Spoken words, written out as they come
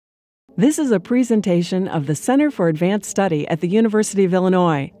This is a presentation of the Center for Advanced Study at the University of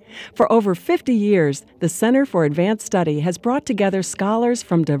Illinois. For over 50 years, the Center for Advanced Study has brought together scholars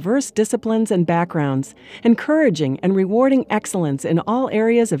from diverse disciplines and backgrounds, encouraging and rewarding excellence in all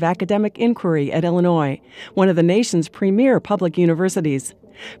areas of academic inquiry at Illinois, one of the nation's premier public universities.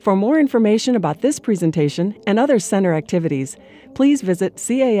 For more information about this presentation and other center activities, please visit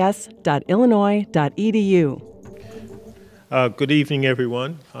cas.illinois.edu. Good evening,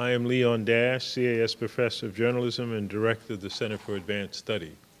 everyone. I am Leon Dash, CAS Professor of Journalism and Director of the Center for Advanced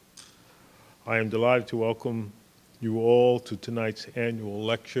Study. I am delighted to welcome you all to tonight's annual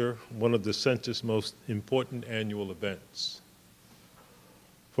lecture, one of the Center's most important annual events.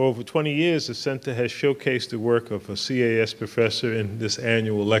 For over 20 years, the Center has showcased the work of a CAS professor in this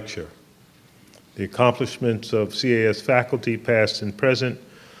annual lecture. The accomplishments of CAS faculty, past and present,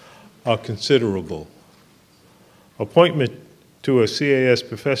 are considerable. Appointment to a CAS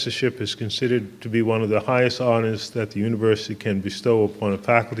professorship is considered to be one of the highest honors that the university can bestow upon a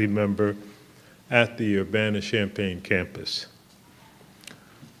faculty member at the Urbana-Champaign campus.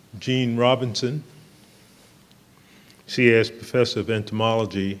 Gene Robinson, CAS Professor of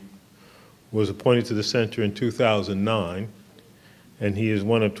Entomology, was appointed to the center in 2009, and he is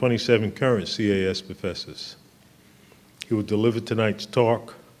one of 27 current CAS professors. He will deliver tonight's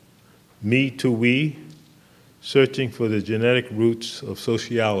talk, Me to We, Searching for the Genetic Roots of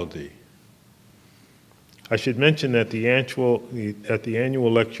Sociality. I should mention that the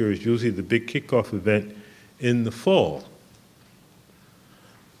annual lecture is usually the big kickoff event in the fall.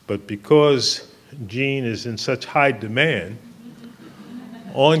 But because Gene is in such high demand,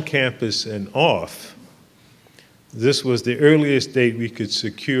 on campus and off, this was the earliest date we could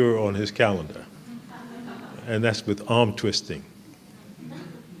secure on his calendar. And that's with arm twisting.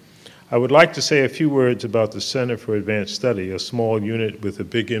 I would like to say a few words about the Center for Advanced Study, a small unit with a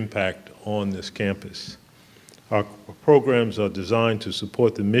big impact on this campus. Our programs are designed to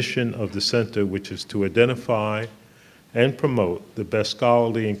support the mission of the center, which is to identify and promote the best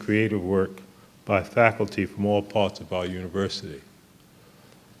scholarly and creative work by faculty from all parts of our university.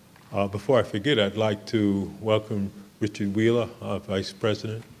 Before I forget, I'd like to welcome Richard Wheeler, our Vice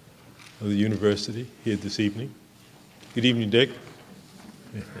President of the university, here this evening. Good evening, Dick.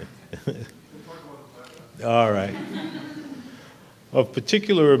 All right. Of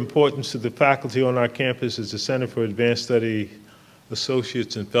particular importance to the faculty on our campus is the Center for Advanced Study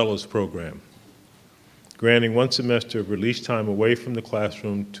Associates and Fellows program, granting one semester of release time away from the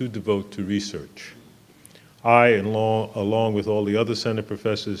classroom to devote to research. I, along with all the other center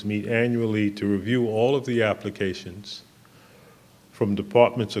professors, meet annually to review all of the applications from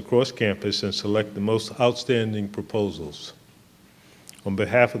departments across campus and select the most outstanding proposals. On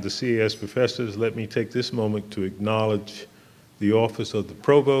behalf of the CAS professors, let me take this moment to acknowledge the Office of the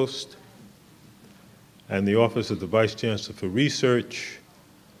Provost and the Office of the Vice Chancellor for Research,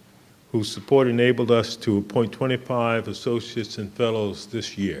 whose support enabled us to appoint 25 associates and fellows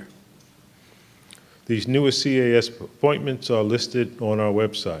this year. These newest CAS appointments are listed on our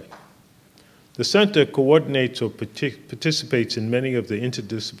website. The center coordinates or participates in many of the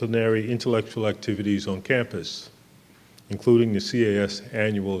interdisciplinary intellectual activities on campus, including the CAS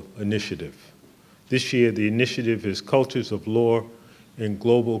Annual Initiative. This year, the initiative is Cultures of Law in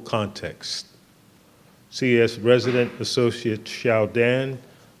Global Context. CAS resident associate Xiao Dan,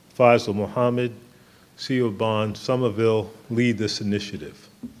 Faisal Mohammed, Siobhan Somerville lead this initiative.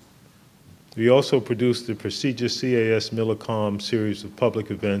 We also produce the prestigious CAS Millicom series of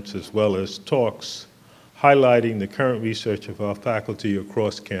public events as well as talks highlighting the current research of our faculty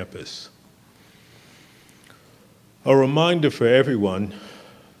across campus. A reminder for everyone,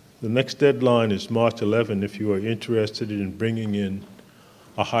 the next deadline is March 11 if you are interested in bringing in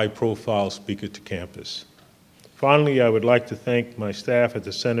a high-profile speaker to campus. Finally, I would like to thank my staff at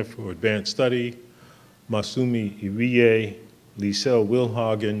the Center for Advanced Study, Masumi Iriye, Lisel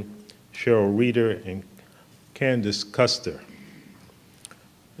Wilhagen, Cheryl Reeder, and Candace Custer.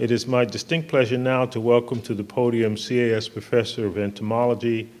 It is my distinct pleasure now to welcome to the podium CAS Professor of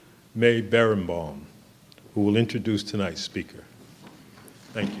Entomology, May Berenbaum, who will introduce tonight's speaker.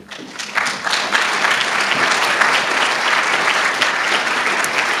 Thank you.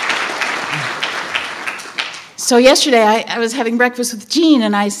 So yesterday I was having breakfast with Gene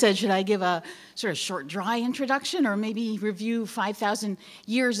and I said, should I give a sort of short, dry introduction or maybe review 5,000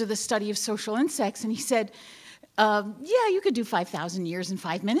 years of the study of social insects? And he said, yeah, you could do 5,000 years in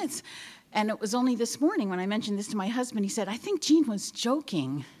 5 minutes. And it was only this morning when I mentioned this to my husband, he said, I think Gene was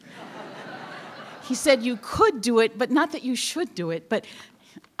joking. He said, you could do it, but not that you should do it, but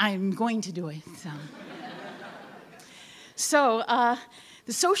I'm going to do it. So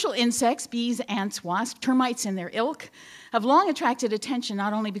The social insects, bees, ants, wasps, termites, and their ilk, have long attracted attention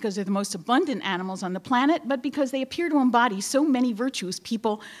not only because they're the most abundant animals on the planet, but because they appear to embody so many virtues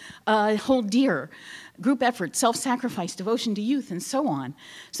people hold dear. Group effort, self-sacrifice, devotion to youth, and so on.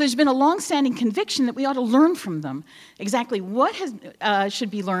 So there's been a long-standing conviction that we ought to learn from them. Exactly what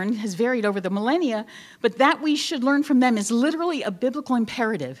should be learned has varied over the millennia, but that we should learn from them is literally a biblical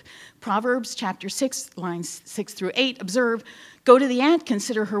imperative. Proverbs chapter 6, lines 6 through 8, observe, "Go to the ant,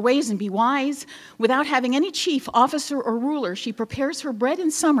 consider her ways, and be wise. Without having any chief, officer, or ruler, she prepares her bread in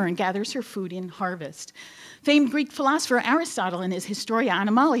summer and gathers her food in harvest." Famed Greek philosopher Aristotle, in his Historia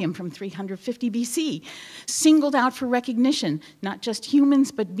Animalium from 350 BC, singled out for recognition not just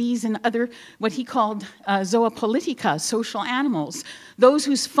humans, but bees and other, what he called zoopolitica, social animals, those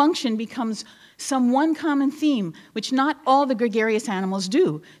whose function becomes some one common theme, which not all the gregarious animals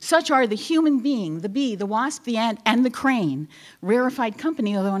do. Such are the human being, the bee, the wasp, the ant, and the crane. Rarefied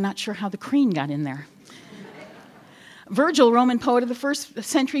company, although I'm not sure how the crane got in there. Virgil, Roman poet of the 1st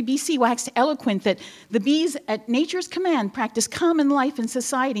century BC, waxed eloquent that the bees, at nature's command, practice common life in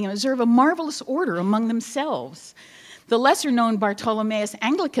society and observe a marvelous order among themselves. The lesser-known Bartholomeus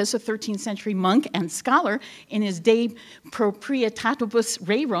Anglicus, a 13th century monk and scholar, in his De Proprietatibus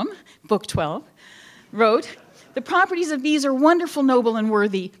Rerum, Book 12, wrote, "The properties of bees are wonderful, noble, and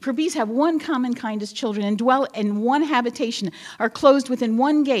worthy, for bees have one common kind as children and dwell in one habitation, are closed within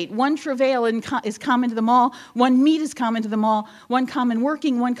one gate, one travail is common to them all, one meat is common to them all, one common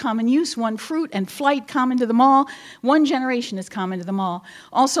working, one common use, one fruit and flight common to them all, one generation is common to them all.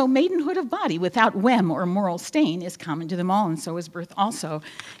 Also, maidenhood of body without wem or moral stain is common to them all, and so is birth also."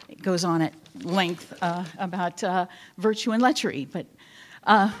 It goes on at length about virtue and lechery, but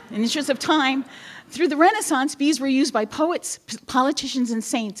in the interest of time, through the Renaissance, bees were used by poets, politicians, and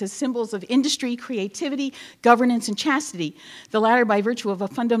saints as symbols of industry, creativity, governance, and chastity, the latter by virtue of a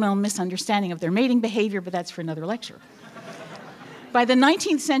fundamental misunderstanding of their mating behavior, but that's for another lecture. By the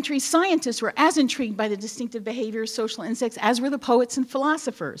 19th century, scientists were as intrigued by the distinctive behavior of social insects as were the poets and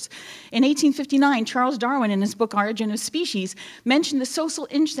philosophers. In 1859, Charles Darwin, in his book Origin of Species, mentioned the social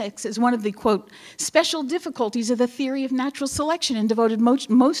insects as one of the, quote, special difficulties of the theory of natural selection, and devoted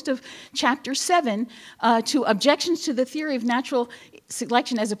most of chapter 7 to objections to the theory of natural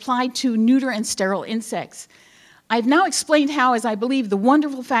selection as applied to neuter and sterile insects. I've now explained how, as I believe, the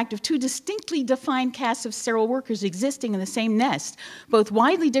wonderful fact of two distinctly defined castes of sterile workers existing in the same nest, both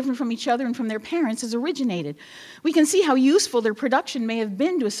widely different from each other and from their parents, has originated. We can see how useful their production may have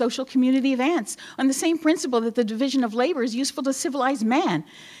been to a social community of ants, on the same principle that the division of labor is useful to civilized man.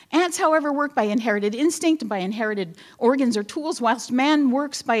 Ants, however, work by inherited instinct and by inherited organs or tools, whilst man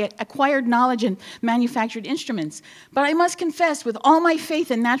works by acquired knowledge and manufactured instruments. But I must confess, with all my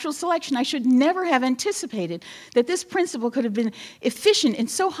faith in natural selection, I should never have anticipated that this principle could have been efficient in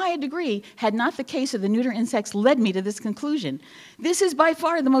so high a degree had not the case of the neuter insects led me to this conclusion. This is by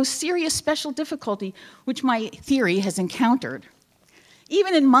far the most serious special difficulty which my theory has encountered.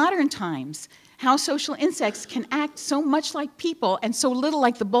 Even in modern times, how social insects can act so much like people and so little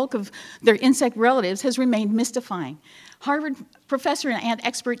like the bulk of their insect relatives has remained mystifying. Harvard professor and ant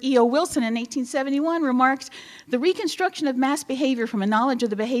expert E.O. Wilson in 1871 remarked, "The reconstruction of mass behavior from a knowledge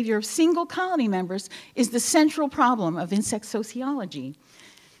of the behavior of single colony members is the central problem of insect sociology."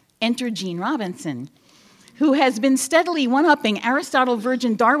 Enter Gene Robinson, who has been steadily one-upping Aristotle,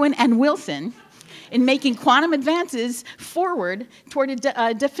 Virgin, Darwin, and Wilson in making quantum advances forward toward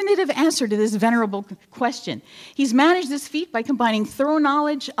a definitive answer to this venerable question. He's managed this feat by combining thorough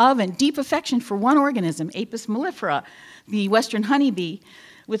knowledge of and deep affection for one organism, Apis mellifera, the western honeybee,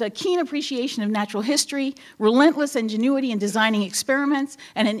 with a keen appreciation of natural history, relentless ingenuity in designing experiments,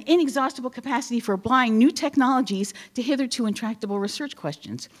 and an inexhaustible capacity for applying new technologies to hitherto intractable research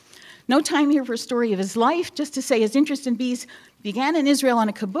questions. No time here for a story of his life, just to say his interest in bees began in Israel on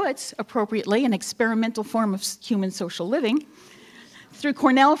a kibbutz, appropriately an experimental form of human social living, through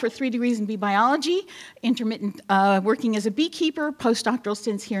Cornell for 3 degrees in bee biology, intermittent working as a beekeeper, postdoctoral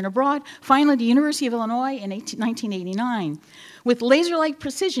stints here and abroad, finally the University of Illinois in 1989. With laser-like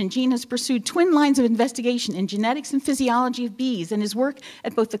precision, Gene has pursued twin lines of investigation in genetics and physiology of bees, and his work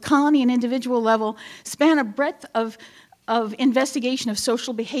at both the colony and individual level span a breadth of investigation of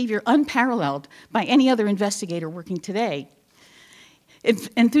social behavior unparalleled by any other investigator working today.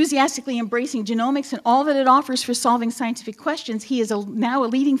 Enthusiastically embracing genomics and all that it offers for solving scientific questions, he is now a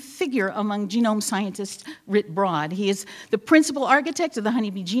leading figure among genome scientists writ broad. He is the principal architect of the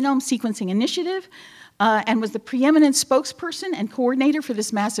Honeybee Genome Sequencing Initiative, and was the preeminent spokesperson and coordinator for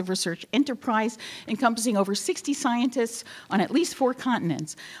this massive research enterprise encompassing over 60 scientists on at least 4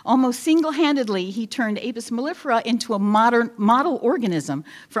 continents. Almost single-handedly, he turned Apis mellifera into a model organism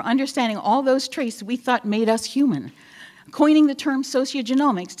for understanding all those traits we thought made us human, coining the term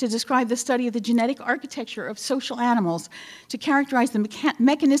sociogenomics to describe the study of the genetic architecture of social animals to characterize the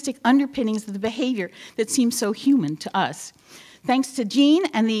mechanistic underpinnings of the behavior that seems so human to us. Thanks to Gene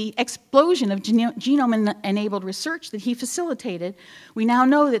and the explosion of genome-enabled research that he facilitated, we now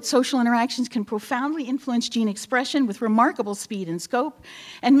know that social interactions can profoundly influence gene expression with remarkable speed and scope,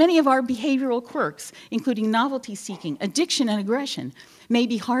 and many of our behavioral quirks, including novelty-seeking, addiction, and aggression, may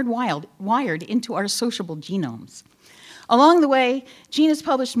be hardwired into our sociable genomes. Along the way, Gene has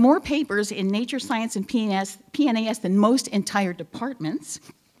published more papers in Nature, Science, and PNAS than most entire departments,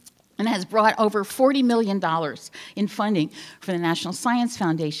 and has brought over $40 million in funding for the National Science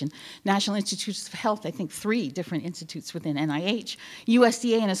Foundation, National Institutes of Health, I think 3 different institutes within NIH,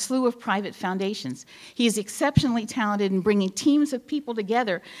 USDA, and a slew of private foundations. He is exceptionally talented in bringing teams of people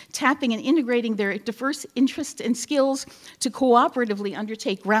together, tapping and integrating their diverse interests and skills to cooperatively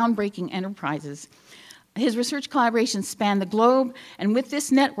undertake groundbreaking enterprises. His research collaborations span the globe, and with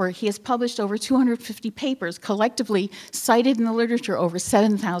this network, he has published over 250 papers, collectively cited in the literature over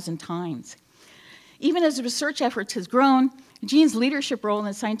 7,000 times. Even as the research efforts has grown, Gene's leadership role in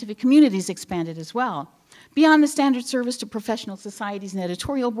the scientific community has expanded as well. Beyond the standard service to professional societies and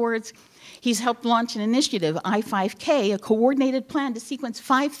editorial boards, he's helped launch an initiative, I5K, a coordinated plan to sequence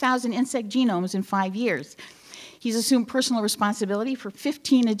 5,000 insect genomes in 5 years. He's assumed personal responsibility for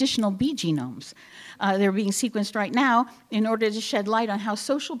 15 additional bee genomes. They're being sequenced right now in order to shed light on how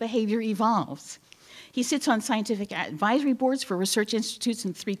social behavior evolves. He sits on scientific advisory boards for research institutes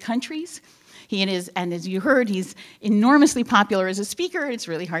in 3 countries. And as you heard, he's enormously popular as a speaker. It's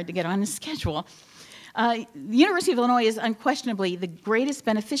really hard to get on his schedule. The University of Illinois is unquestionably the greatest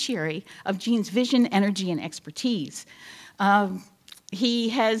beneficiary of Gene's vision, energy, and expertise.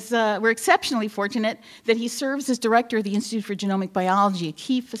 We're exceptionally fortunate that he serves as director of the Institute for Genomic Biology, a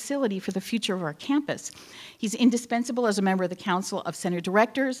key facility for the future of our campus. He's indispensable as a member of the Council of Center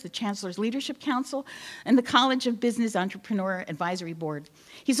Directors, the Chancellor's Leadership Council, and the College of Business Entrepreneur Advisory Board.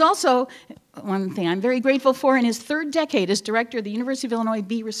 He's also, one thing I'm very grateful for, in his 3rd decade as director of the University of Illinois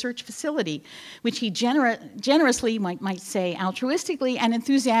Bee Research Facility, which he generously, might say altruistically and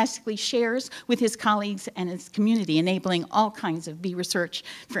enthusiastically shares with his colleagues and his community, enabling all kinds of bee research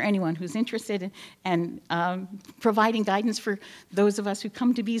for anyone who's interested and providing guidance for those of us who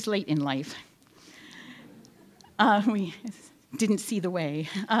come to bees late in life. We didn't see the way.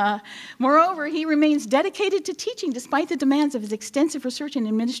 Moreover, he remains dedicated to teaching despite the demands of his extensive research and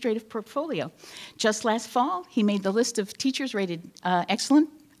administrative portfolio. Just last fall, he made the list of teachers rated excellent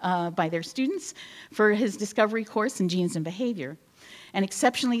by their students for his discovery course in genes and behavior. An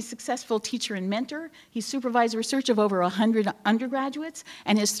exceptionally successful teacher and mentor, he supervised research of over 100 undergraduates,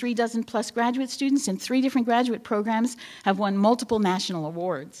 and his 36+ graduate students in 3 different graduate programs have won multiple national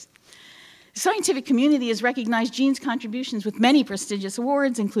awards. The scientific community has recognized Gene's contributions with many prestigious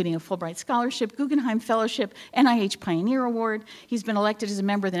awards, including a Fulbright Scholarship, Guggenheim Fellowship, NIH Pioneer Award. He's been elected as a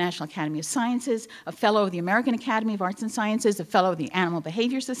member of the National Academy of Sciences, a Fellow of the American Academy of Arts and Sciences, a Fellow of the Animal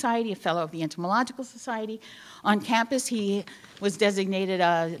Behavior Society, a Fellow of the Entomological Society. On campus, he was designated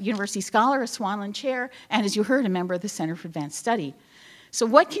a University Scholar, a Swanland Chair, and as you heard, a member of the Center for Advanced Study. So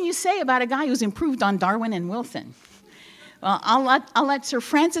what can you say about a guy who's improved on Darwin and Wilson? Well, I'll let Sir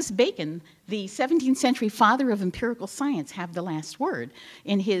Francis Bacon, the 17th century father of empirical science, have the last word.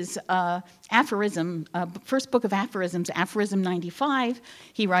 In his aphorism, first book of aphorisms, Aphorism 95,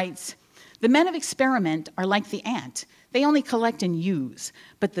 he writes, "The men of experiment are like the ant. They only collect and use.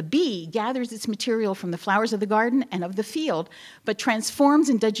 But the bee gathers its material from the flowers of the garden and of the field, but transforms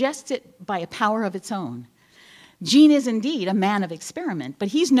and digests it by a power of its own." Gene is indeed a man of experiment, but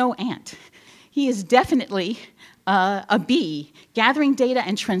he's no ant. He is definitely a bee, gathering data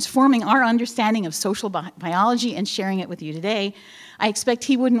and transforming our understanding of social biology and sharing it with you today. I expect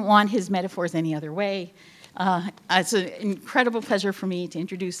he wouldn't want his metaphors any other way. It's an incredible pleasure for me to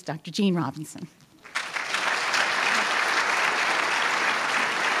introduce Dr. Gene Robinson.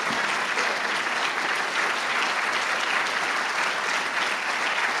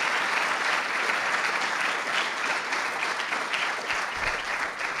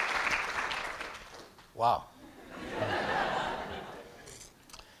 Wow.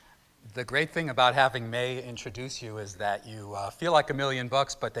 The great thing about having May introduce you is that you feel like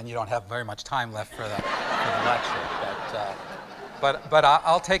 $1,000,000, but then you don't have very much time left for the lecture. But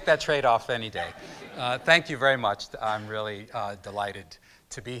I'll take that trade-off any day. Thank you very much. I'm really delighted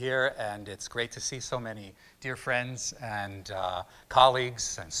to be here, and it's great to see so many dear friends and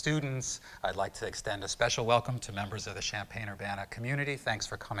colleagues and students. I'd like to extend a special welcome to members of the Champaign-Urbana community. Thanks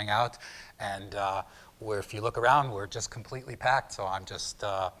for coming out. And if you look around, we're just completely packed, so I'm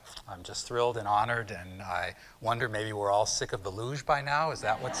just thrilled and honored, and I wonder, maybe we're all sick of the luge by now? Is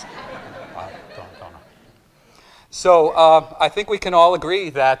that what's... don't know. So I think we can all agree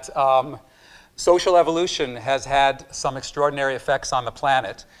that social evolution has had some extraordinary effects on the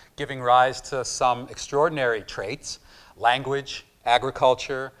planet, giving rise to some extraordinary traits: language,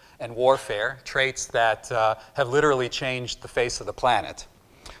 agriculture, and warfare, traits that have literally changed the face of the planet.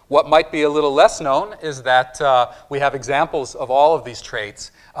 What might be a little less known is that we have examples of all of these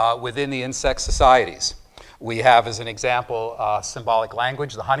traits within the insect societies. We have, as an example, symbolic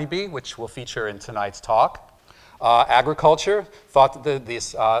language, the honeybee, which we'll feature in tonight's talk. Agriculture, thought that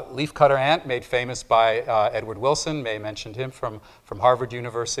this leafcutter ant, made famous by Edward Wilson, May mentioned him from Harvard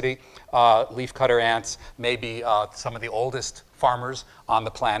University. Leafcutter ants may be some of the oldest farmers on the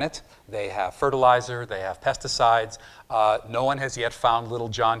planet. They have fertilizer, they have pesticides. No one has yet found little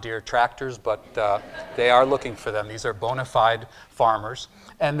John Deere tractors, but they are looking for them. These are bona fide farmers.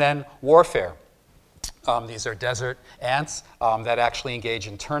 And then warfare. These are desert ants that actually engage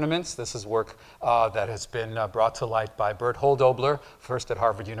in tournaments. This is work that has been brought to light by Bert Holdobler, first at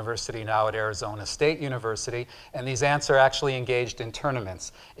Harvard University, now at Arizona State University. And these ants are actually engaged in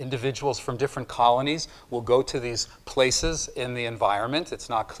tournaments. Individuals from different colonies will go to these places in the environment. It's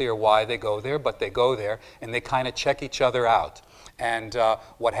not clear why they go there, but they go there, and they kind of check each other out. And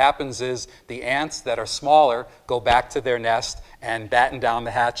what happens is the ants that are smaller go back to their nest and batten down the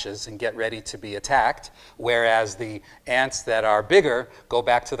hatches and get ready to be attacked, whereas the ants that are bigger go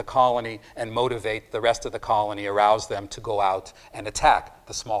back to the colony and motivate the rest of the colony, arouse them to go out and attack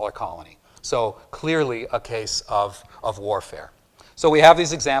the smaller colony. So clearly a case of warfare. So we have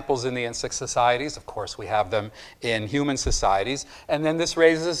these examples in the insect societies. Of course, we have them in human societies. And then this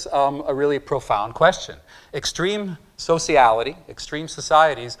raises a really profound question. Extreme sociality, extreme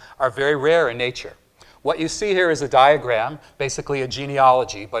societies, are very rare in nature. What you see here is a diagram, basically a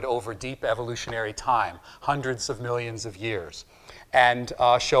genealogy, but over deep evolutionary time, hundreds of millions of years, and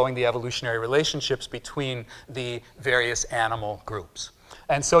showing the evolutionary relationships between the various animal groups.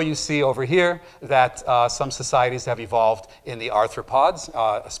 And so you see over here that some societies have evolved in the arthropods,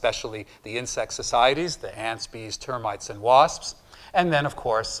 especially the insect societies, the ants, bees, termites, and wasps. And then, of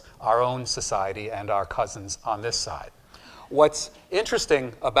course, our own society and our cousins on this side. What's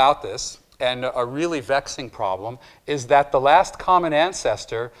interesting about this, and a really vexing problem, is that the last common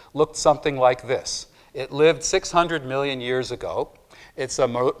ancestor looked something like this. It lived 600 million years ago. It's a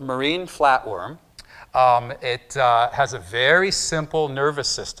marine flatworm. It has a very simple nervous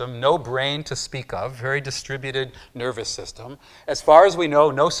system, no brain to speak of, very distributed nervous system. As far as we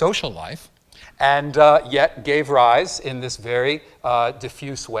know, no social life, and yet gave rise in this very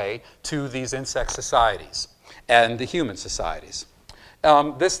diffuse way to these insect societies and the human societies.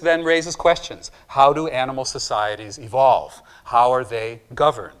 This then raises questions. How do animal societies evolve? How are they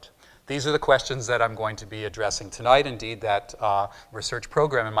governed? These are the questions that I'm going to be addressing tonight. Indeed, that research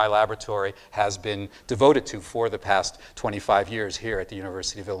program in my laboratory has been devoted to for the past 25 years here at the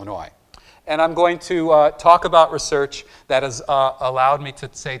University of Illinois. And I'm going to talk about research that has allowed me to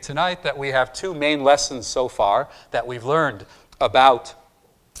say tonight that we have two main lessons so far that we've learned about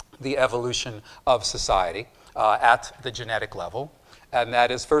the evolution of society at the genetic level. And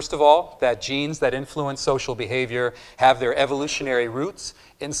that is, first of all, that genes that influence social behavior have their evolutionary roots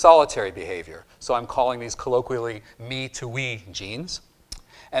in solitary behavior. So I'm calling these colloquially me-to-we genes.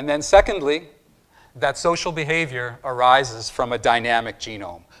 And then secondly, that social behavior arises from a dynamic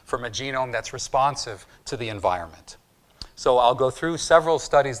genome, from a genome that's responsive to the environment. So I'll go through several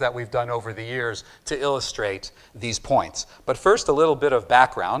studies that we've done over the years to illustrate these points. But first, a little bit of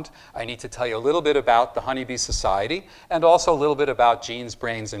background. I need to tell you a little bit about the Honeybee Society and also a little bit about genes,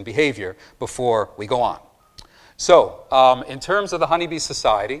 brains, and behavior before we go on. So in terms of the Honeybee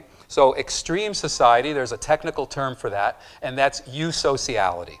Society, so extreme society, there's a technical term for that, and that's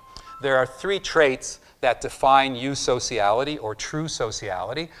eusociality. There are three traits that define eusociality or true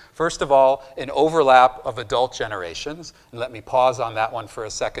sociality. First of all, an overlap of adult generations. And let me pause on that one for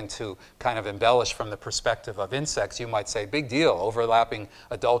a second to kind of embellish from the perspective of insects. You might say, big deal, overlapping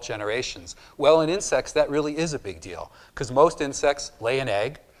adult generations. Well, in insects, that really is a big deal, because most insects lay an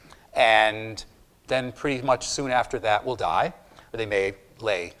egg, and then pretty much soon after that will die. Or they may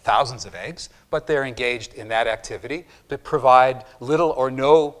lay thousands of eggs, but they're engaged in that activity that provide little or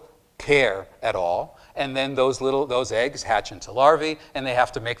no care at all. And then those eggs hatch into larvae, and they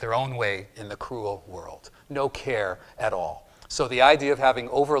have to make their own way in the cruel world. No care at all. So the idea of having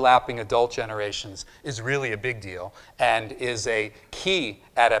overlapping adult generations is really a big deal and is a key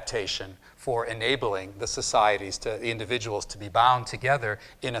adaptation for enabling the societies, the individuals to be bound together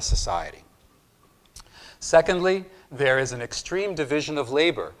in a society. Secondly, there is an extreme division of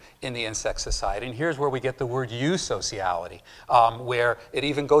labor in the insect society, and here's where we get the word eusociality, where it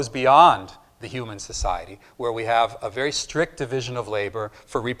even goes beyond the human society, where we have a very strict division of labor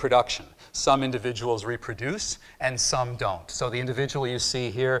for reproduction. Some individuals reproduce and some don't. So the individual you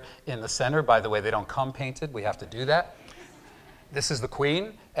see here in the center, by the way, they don't come painted, we have to do that. This is the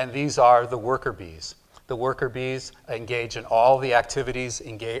queen, and these are the worker bees. The worker bees engage in all the activities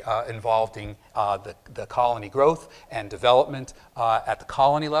involved in the colony growth and development at the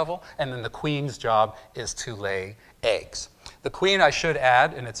colony level, and then the queen's job is to lay eggs. The queen, I should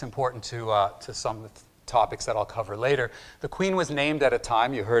add, and it's important to some topics that I'll cover later, the queen was named at a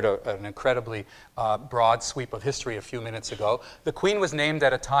time, you heard an incredibly broad sweep of history a few minutes ago, the queen was named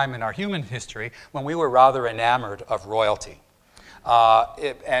at a time in our human history when we were rather enamored of royalty.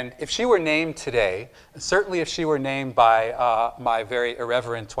 And if she were named today, certainly if she were named by my very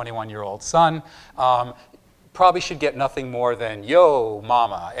irreverent 21-year-old son, probably should get nothing more than, yo,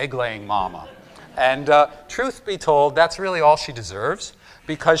 mama, egg-laying mama. And truth be told, that's really all she deserves,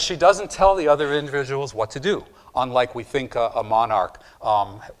 because she doesn't tell the other individuals what to do, unlike we think a monarch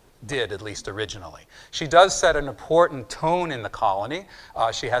did, at least originally. She does set an important tone in the colony.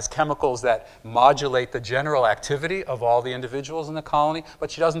 She has chemicals that modulate the general activity of all the individuals in the colony,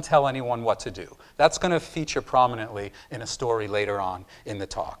 but she doesn't tell anyone what to do. That's going to feature prominently in a story later on in the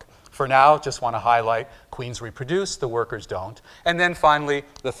talk. For now, just want to highlight queens reproduce, the workers don't. And then finally,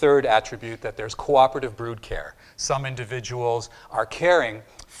 the third attribute, that there's cooperative brood care. Some individuals are caring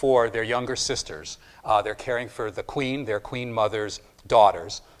for their younger sisters. They're caring for the queen, their queen mother's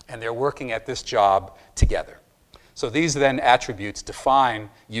daughters, and they're working at this job together. So these then attributes define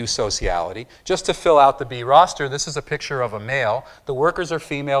eusociality. Just to fill out the bee roster, this is a picture of a male. The workers are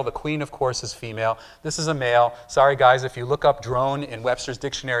female. The queen, of course, is female. This is a male. Sorry, guys, if you look up drone in Webster's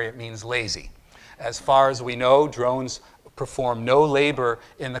dictionary, it means lazy. As far as we know, drones perform no labor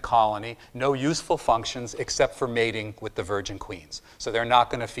in the colony, no useful functions except for mating with the virgin queens. So they're not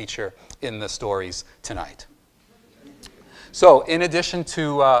going to feature in the stories tonight. So in addition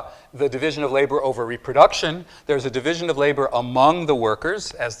to the division of labor over reproduction, there's a division of labor among the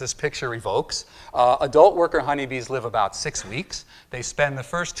workers, as this picture evokes. Adult worker honeybees live about 6 weeks. They spend the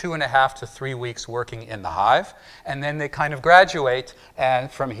first 2.5 to 3 weeks working in the hive, and then they kind of graduate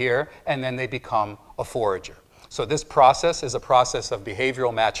from here, and then they become a forager. So this process is a process of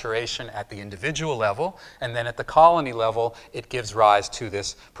behavioral maturation at the individual level, and then at the colony level, it gives rise to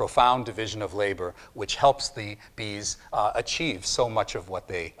this profound division of labor, which helps the bees achieve so much of what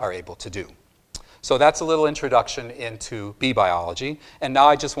they are able to do. So that's a little introduction into bee biology, and now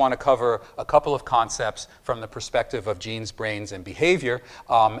I just want to cover a couple of concepts from the perspective of genes, brains, and behavior,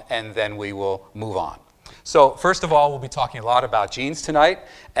 and then we will move on. So first of all, we'll be talking a lot about genes tonight,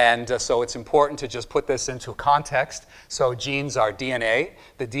 and so it's important to just put this into context. So genes are DNA.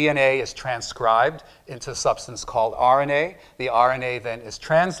 The DNA is transcribed into a substance called RNA. The RNA then is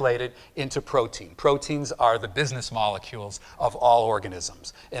translated into protein. Proteins are the business molecules of all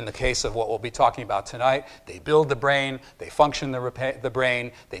organisms. In the case of what we'll be talking about tonight, they build the brain, they function the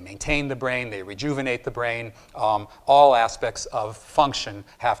brain, they maintain the brain, they rejuvenate the brain. All aspects of function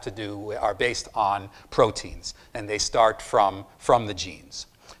are based on proteins, and they start from the genes.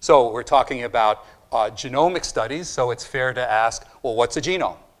 So we're talking about genomic studies, so it's fair to ask, well, what's a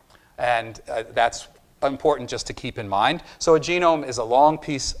genome? And that's important just to keep in mind. So a genome is a long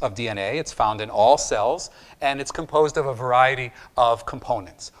piece of DNA. It's found in all cells, and it's composed of a variety of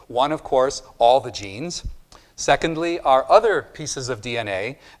components. One, of course, all the genes. Secondly, are other pieces of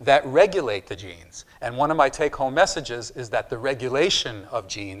DNA that regulate the genes. And one of my take-home messages is that the regulation of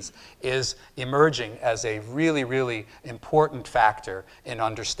genes is emerging as a really, really important factor in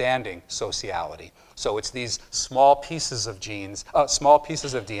understanding sociality. So it's these small pieces of small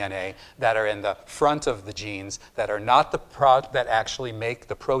pieces of DNA that are in the front of the genes that are not that actually make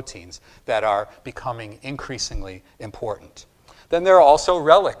the proteins that are becoming increasingly important. Then there are also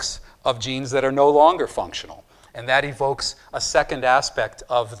relics of genes that are no longer functional. And that evokes a second aspect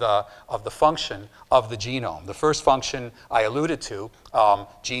of the function of the genome. The first function I alluded to,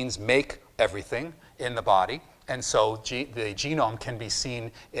 genes make everything in the body. And so the genome can be seen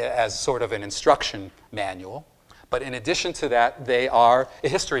as sort of an instruction manual. But in addition to that, they are a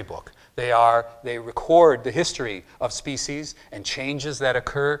history book. They record the history of species and changes that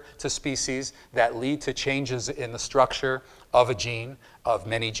occur to species that lead to changes in the structure of a gene, of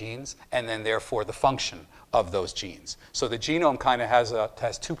many genes, and then therefore the function of those genes. So the genome kind of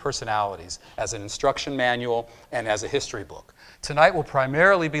has two personalities, as an instruction manual and as a history book. Tonight we'll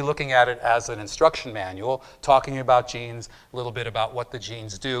primarily be looking at it as an instruction manual, talking about genes, a little bit about what the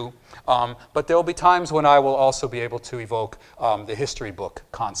genes do. But there will be times when I will also be able to evoke the history book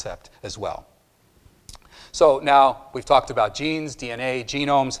concept as well. So now we've talked about genes, DNA,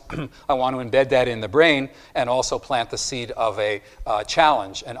 genomes. I want to embed that in the brain and also plant the seed of a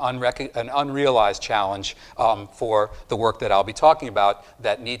challenge, an unrealized challenge for the work that I'll be talking about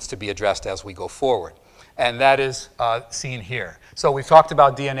that needs to be addressed as we go forward. And that is seen here. So we've talked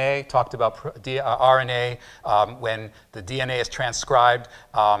about DNA, talked about RNA. When the DNA is transcribed,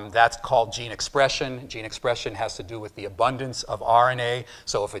 that's called gene expression. Gene expression has to do with the abundance of RNA.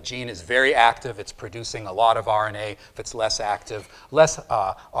 So if a gene is very active, it's producing a lot of RNA. If it's less active, less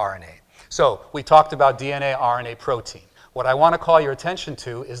RNA. So we talked about DNA, RNA, protein. What I want to call your attention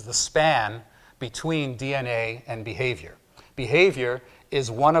to is the span between DNA and behavior. Behavior is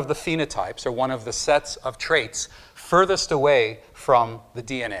one of the phenotypes, or one of the sets of traits furthest away from the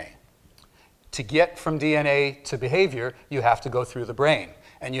DNA. To get from DNA to behavior, you have to go through the brain.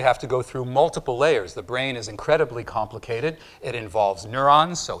 And you have to go through multiple layers. The brain is incredibly complicated. It involves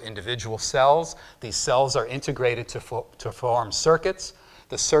neurons, so individual cells. These cells are integrated to form circuits.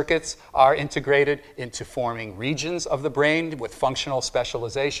 The circuits are integrated into forming regions of the brain with functional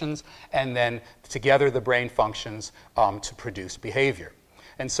specializations. And then together the brain functions to produce behavior.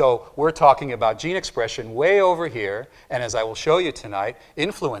 And so we're talking about gene expression way over here, and as I will show you tonight,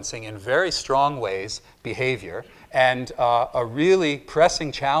 influencing in very strong ways behavior. And a really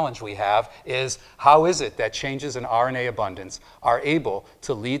pressing challenge we have is, how is it that changes in RNA abundance are able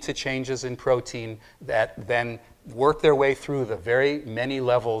to lead to changes in protein that then work their way through the very many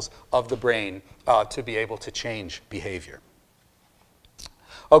levels of the brain to be able to change behavior?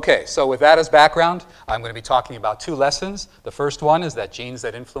 Okay, so with that as background, I'm going to be talking about two lessons. The first one is that genes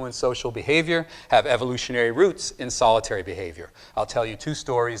that influence social behavior have evolutionary roots in solitary behavior. I'll tell you two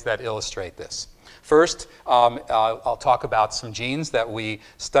stories that illustrate this. First, I'll talk about some genes that we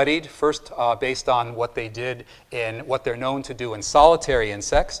studied, first based on what they did in what they're known to do in solitary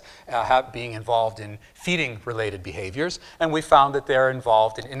insects, being involved in feeding-related behaviors, and we found that they're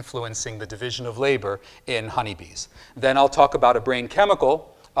involved in influencing the division of labor in honeybees. Then I'll talk about a brain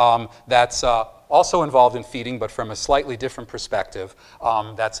chemical that's also involved in feeding, but from a slightly different perspective,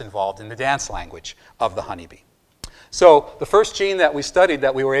 that's involved in the dance language of the honeybee. So the first gene that we studied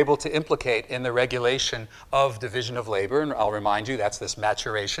that we were able to implicate in the regulation of division of labor, and I'll remind you that's this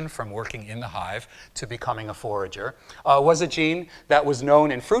maturation from working in the hive to becoming a forager, was a gene that was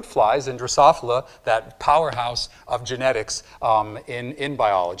known in fruit flies, in Drosophila, that powerhouse of genetics in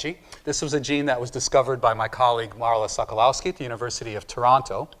biology. This was a gene that was discovered by my colleague Marla Sokolowski at the University of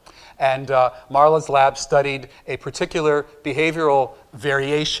Toronto. And Marla's lab studied a particular behavioral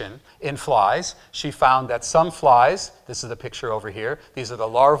variation in flies. She found that some flies, this is the picture over here, these are the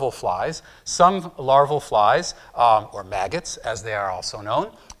larval flies. Some larval flies, or maggots as they are also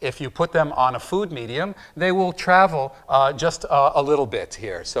known, if you put them on a food medium, they will travel just a little bit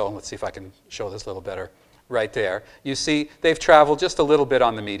here. So let's see if I can show this a little better. Right there. You see they've traveled just a little bit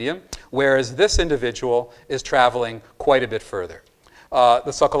on the medium, whereas this individual is traveling quite a bit further.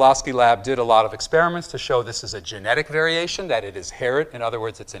 The Sokolowski lab did a lot of experiments to show this is a genetic variation, that it is in other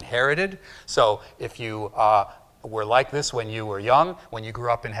words, it's inherited. So if you were like this when you were young, when you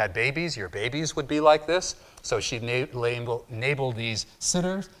grew up and had babies, your babies would be like this. So she enabled these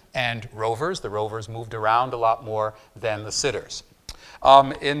sitters and rovers. The rovers moved around a lot more than the sitters.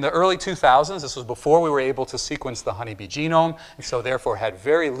 In the early 2000s, this was before we were able to sequence the honeybee genome, and so therefore had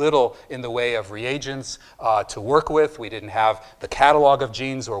very little in the way of reagents to work with. We didn't have the catalog of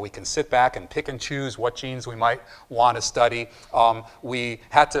genes where we can sit back and pick and choose what genes we might want to study. We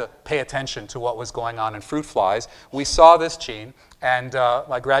had to pay attention to what was going on in fruit flies. We saw this gene, and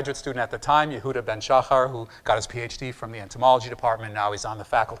my graduate student at the time, Yehuda Ben Shachar, who got his PhD from the entomology department, now he's on the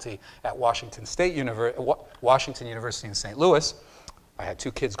faculty at Washington University in St. Louis. I had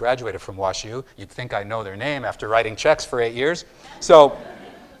two kids graduated from WashU. You'd think I know their name after writing checks for 8 years. So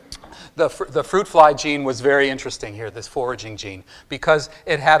the fruit fly gene was very interesting here, this foraging gene, because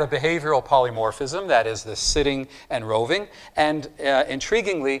it had a behavioral polymorphism, that is the sitting and roving. And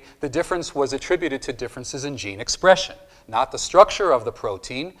intriguingly, the difference was attributed to differences in gene expression, not the structure of the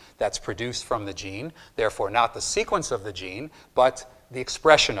protein that's produced from the gene, therefore not the sequence of the gene, but the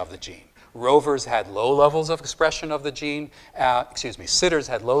expression of the gene. rovers had low levels of expression of the gene, sitters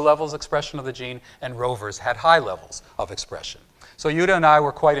had low levels of expression of the gene, and rovers had high levels of expression. So Yuta and I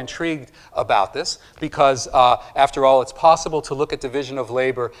were quite intrigued about this because, after all, it's possible to look at division of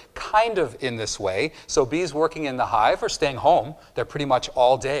labor kind of in this way. So bees working in the hive are staying home. They're pretty much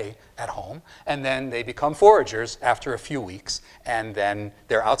all day at home. And then they become foragers after a few weeks. And then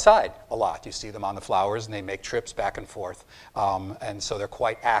they're outside a lot. You see them on the flowers, and they make trips back and forth. And so they're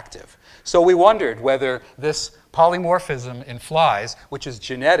quite active. So we wondered whether this polymorphism in flies, which is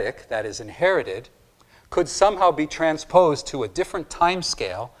genetic, that is inherited, could somehow be transposed to a different time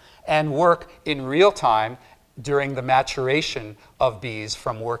scale and work in real time during the maturation of bees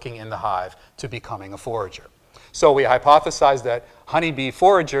from working in the hive to becoming a forager. So we hypothesized that honeybee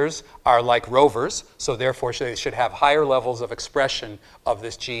foragers are like rovers, so therefore they should have higher levels of expression of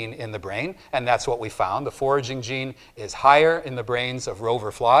this gene in the brain, and that's what we found. The foraging gene is higher in the brains of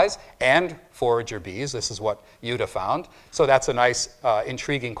rover flies and forager bees. This is what Yuta found. So that's a nice,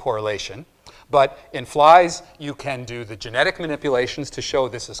 intriguing correlation. But in flies, you can do the genetic manipulations to show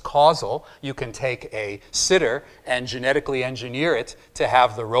this is causal. You can take a sitter and genetically engineer it to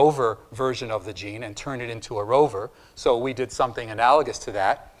have the rover version of the gene and turn it into a rover. So we did something analogous to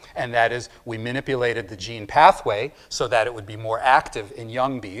that, and that is we manipulated the gene pathway so that it would be more active in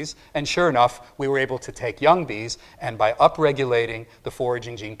young bees. And sure enough, we were able to take young bees, and by upregulating the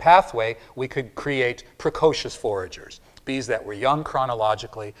foraging gene pathway, we could create precocious foragers. Bees that were young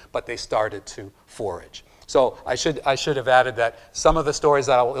chronologically, but they started to forage. So I should have added that some of the stories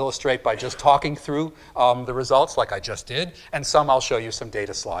that I will illustrate by just talking through the results like I just did, and some I'll show you some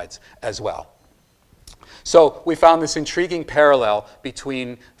data slides as well. So we found this intriguing parallel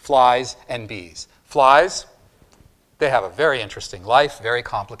between flies and bees. Flies, they have a very interesting life, very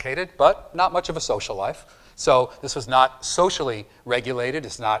complicated, but not much of a social life. So this was not socially regulated.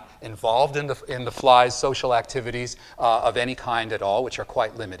 It's not involved in the fly's social activities of any kind at all, which are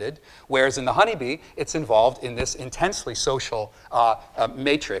quite limited. Whereas in the honeybee, it's involved in this intensely social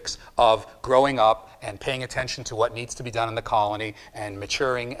matrix of growing up and paying attention to what needs to be done in the colony and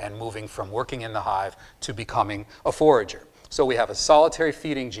maturing and moving from working in the hive to becoming a forager. So we have a solitary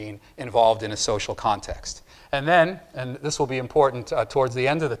feeding gene involved in a social context. And then, and this will be important towards the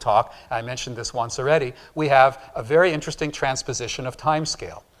end of the talk, I mentioned this once already, we have a very interesting transposition of time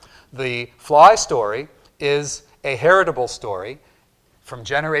scale. The fly story is a heritable story. From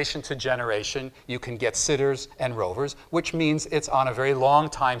generation to generation, you can get sitters and rovers, which means it's on a very long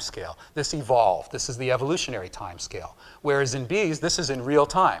time scale. This evolved. This is the evolutionary time scale. Whereas in bees, this is in real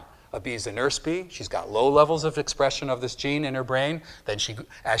time. A bee's a nurse bee. She's got low levels of expression of this gene in her brain. Then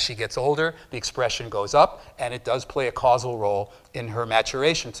as she gets older, the expression goes up, and it does play a causal role in her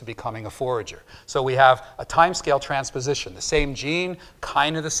maturation to becoming a forager. So we have a timescale transposition. The same gene,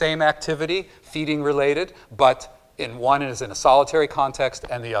 kind of the same activity, feeding related, but in one is in a solitary context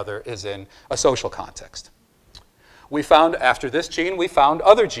and the other is in a social context. We found, after this gene, we found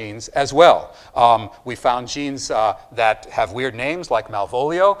other genes as well. We found genes that have weird names like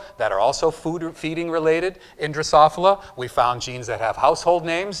Malvolio that are also feeding related in Drosophila. We found genes that have household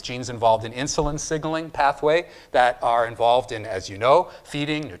names, genes involved in insulin signaling pathway that are involved in, as you know,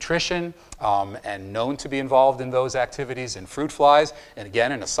 feeding, nutrition, and known to be involved in those activities in fruit flies. And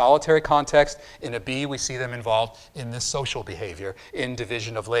again, in a solitary context, in a bee, we see them involved in this social behavior in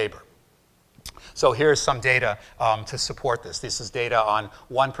division of labor. So here's some data to support this. This is data on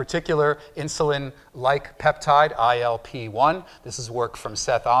one particular insulin-like peptide, ILP1. This is work from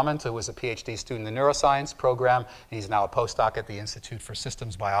Seth Ament, who was a PhD student in the neuroscience program. He's now a postdoc at the Institute for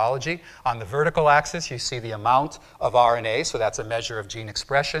Systems Biology. On the vertical axis, you see the amount of RNA, so that's a measure of gene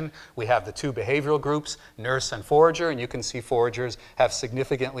expression. We have the two behavioral groups, nurse and forager, and you can see foragers have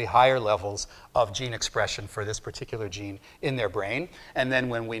significantly higher levels of gene expression for this particular gene in their brain. And then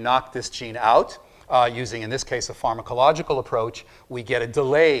when we knock this gene out, using, in this case, a pharmacological approach, we get a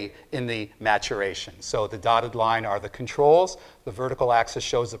delay in the maturation. So the dotted line are the controls. The vertical axis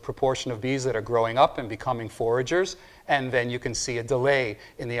shows the proportion of bees that are growing up and becoming foragers. And then you can see a delay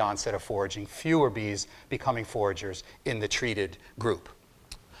in the onset of foraging, fewer bees becoming foragers in the treated group.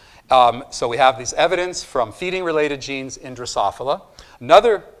 So we have this evidence from feeding-related genes in Drosophila.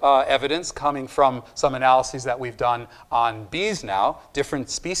 Another evidence coming from some analyses that we've done on bees now, different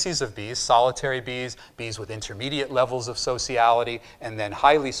species of bees, solitary bees, bees with intermediate levels of sociality, and then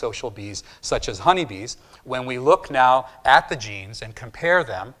highly social bees, such as honeybees. When we look now at the genes and compare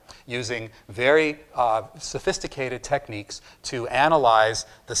them, using very sophisticated techniques to analyze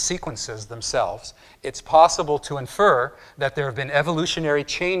the sequences themselves, it's possible to infer that there have been evolutionary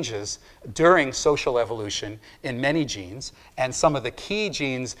changes during social evolution in many genes, and some of the key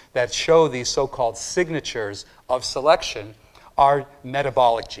genes that show these so-called signatures of selection are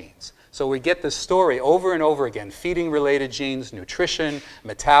metabolic genes. So we get this story over and over again: feeding-related genes, nutrition,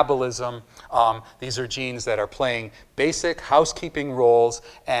 metabolism. These are genes that are playing basic housekeeping roles,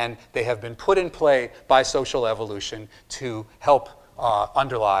 and they have been put in play by social evolution to help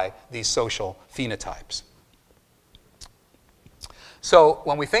underlie these social phenotypes. So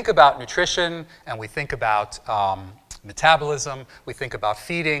when we think about nutrition and we think about metabolism, we think about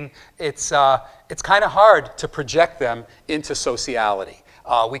feeding, it's kind of hard to project them into sociality.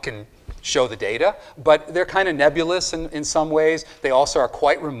 We can show the data, but they're kind of nebulous in some ways. They also are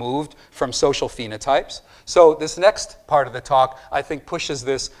quite removed from social phenotypes. So this next part of the talk, I think, pushes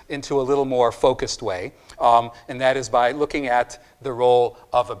this into a little more focused way, and that is by looking at the role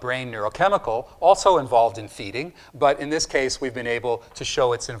of a brain neurochemical, also involved in feeding, but in this case, we've been able to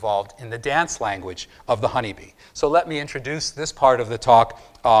show it's involved in the dance language of the honeybee. So let me introduce this part of the talk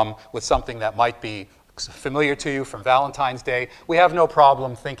with something that might be familiar to you from Valentine's Day. We have no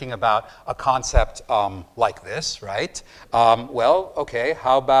problem thinking about a concept like this, right? Well, okay,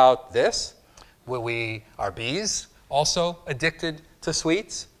 how about this? Are bees also addicted to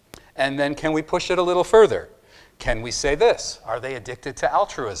sweets? And then can we push it a little further? Can we say this? Are they addicted to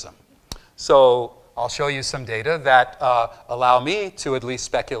altruism? So I'll show you some data that allow me to at least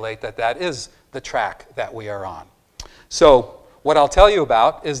speculate that that is the track that we are on. So what I'll tell you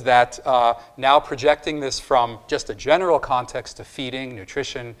about is that now projecting this from just a general context of feeding,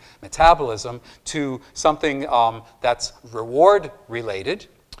 nutrition, metabolism to something that's reward-related,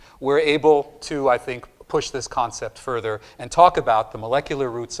 we're able to, I think, push this concept further and talk about the molecular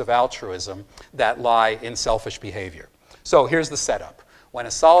roots of altruism that lie in selfish behavior. So here's the setup. When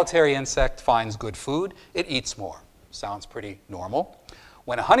a solitary insect finds good food, it eats more. Sounds pretty normal.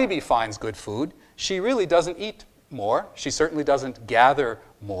 When a honeybee finds good food, she really doesn't eat more. She certainly doesn't gather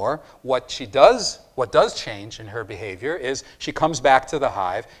more. What does change in her behavior is she comes back to the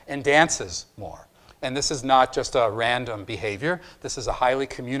hive and dances more. And this is not just a random behavior. This is a highly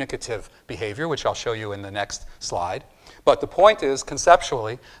communicative behavior, which I'll show you in the next slide. But the point is,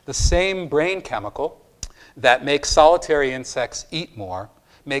 conceptually, the same brain chemical that makes solitary insects eat more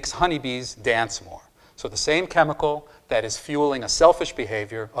makes honeybees dance more. So the same chemical that is fueling a selfish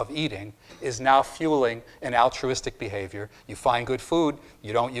behavior of eating is now fueling an altruistic behavior. You find good food,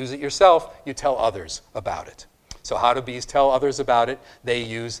 you don't use it yourself, you tell others about it. So how do bees tell others about it? They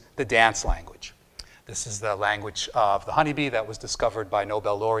use the dance language. This is the language of the honeybee that was discovered by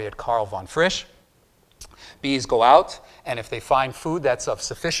Nobel laureate Carl von Frisch. Bees go out, and if they find food that's of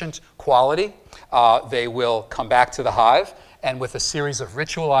sufficient quality, they will come back to the hive, and with a series of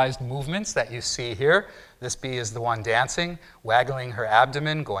ritualized movements that you see here, this bee is the one dancing, waggling her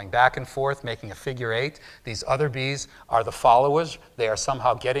abdomen, going back and forth, making a figure 8. These other bees are the followers. They are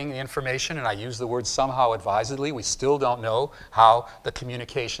somehow getting the information, and I use the word somehow advisedly. We still don't know how the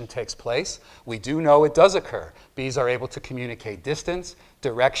communication takes place. We do know it does occur. Bees are able to communicate distance,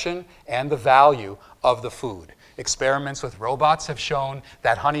 direction, and the value of the food. Experiments with robots have shown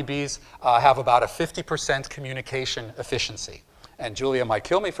that honeybees have about a 50% communication efficiency. And Julia might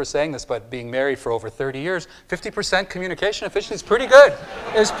kill me for saying this, but being married for over 30 years, 50% communication efficiency is pretty good.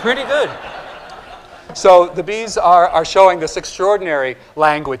 It's pretty good. So the bees are showing this extraordinary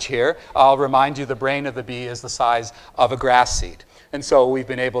language here. I'll remind you the brain of the bee is the size of a grass seed. And so we've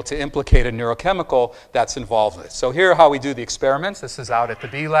been able to implicate a neurochemical that's involved with it. So here are how we do the experiments. This is out at the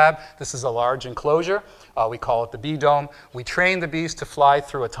bee lab. This is a large enclosure. We call it the bee dome. We train the bees to fly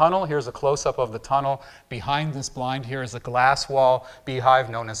through a tunnel. Here's a close-up of the tunnel. Behind this blind here is a glass wall beehive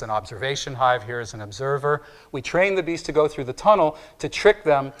known as an observation hive. Here is an observer. We train the bees to go through the tunnel to trick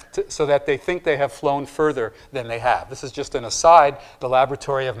them so that they think they have flown further than they have. This is just an aside. The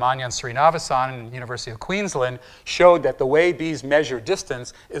laboratory of Manyan Srinivasan in the University of Queensland showed that the way bees measure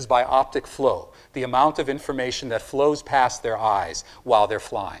distance is by optic flow, the amount of information that flows past their eyes while they're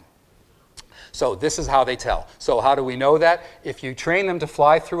flying. So this is how they tell. So how do we know that? If you train them to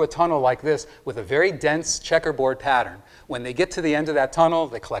fly through a tunnel like this with a very dense checkerboard pattern, when they get to the end of that tunnel,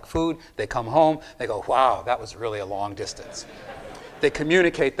 they collect food, they come home, they go, wow, that was really a long distance. They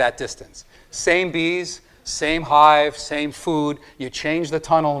communicate that distance. Same bees, Same hive, same food. You change the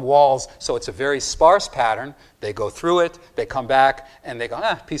tunnel walls so it's a very sparse pattern. They go through it, they come back, and they go,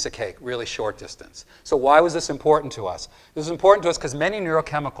 piece of cake, really short distance. So why was this important to us? This is important to us because many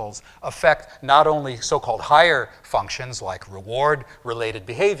neurochemicals affect not only so-called higher functions like reward-related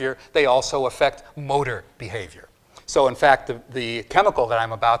behavior, they also affect motor behavior. So in fact, the chemical that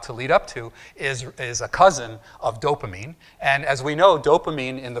I'm about to lead up to is a cousin of dopamine. And as we know,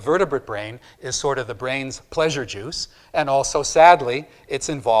 dopamine in the vertebrate brain is sort of the brain's pleasure juice. And also, sadly, it's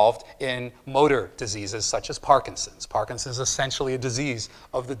involved in motor diseases such as Parkinson's. Parkinson's is essentially a disease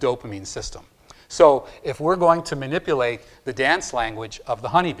of the dopamine system. So if we're going to manipulate the dance language of the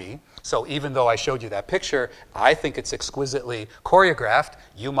honeybee, so even though I showed you that picture, I think it's exquisitely choreographed.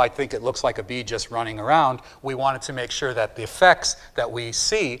 You might think it looks like a bee just running around. We wanted to make sure that the effects that we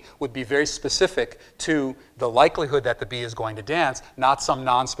see would be very specific to the likelihood that the bee is going to dance, not some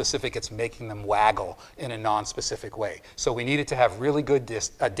non-specific, it's making them waggle in a non-specific way. So we needed to have really good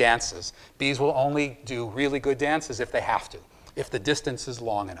dances. Bees will only do really good dances if they have to, if the distance is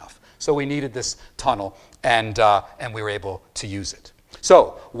long enough. So we needed this tunnel, and we were able to use it.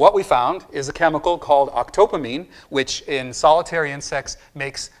 So what we found is a chemical called octopamine, which in solitary insects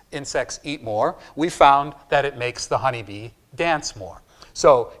makes insects eat more. We found that it makes the honeybee dance more.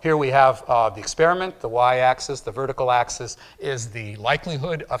 So here we have the experiment. The y-axis, the vertical axis, is the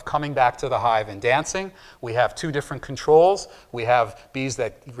likelihood of coming back to the hive and dancing. We have two different controls. We have bees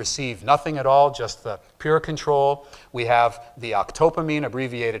that receive nothing at all, just the pure control. We have the octopamine,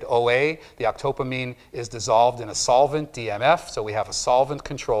 abbreviated OA. The octopamine is dissolved in a solvent, DMF, so we have a solvent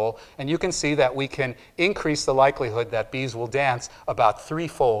control. And you can see that we can increase the likelihood that bees will dance about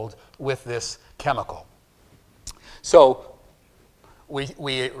threefold with this chemical. So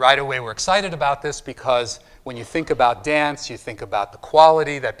we right away were excited about this because when you think about dance, you think about the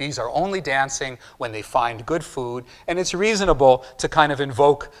quality, that bees are only dancing when they find good food, and it's reasonable to kind of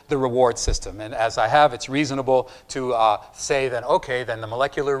invoke the reward system. And as I have, it's reasonable to say that, okay, then the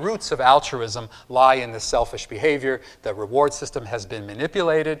molecular roots of altruism lie in this selfish behavior. The reward system has been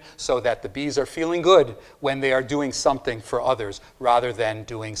manipulated so that the bees are feeling good when they are doing something for others rather than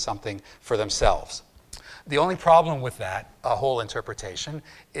doing something for themselves. The only problem with that whole interpretation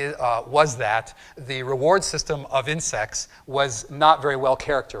was that the reward system of insects was not very well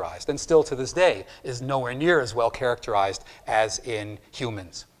characterized, and still to this day is nowhere near as well characterized as in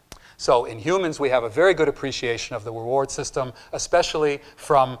humans. So in humans, we have a very good appreciation of the reward system, especially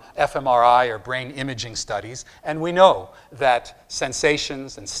from fMRI or brain imaging studies. And we know that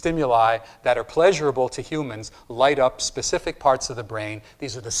sensations and stimuli that are pleasurable to humans light up specific parts of the brain.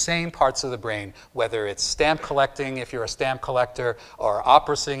 These are the same parts of the brain, whether it's stamp collecting if you're a stamp collector, or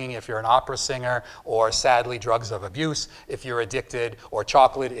opera singing if you're an opera singer, or sadly drugs of abuse if you're addicted, or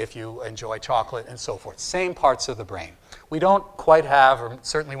chocolate if you enjoy chocolate, and so forth. Same parts of the brain. We don't quite have, or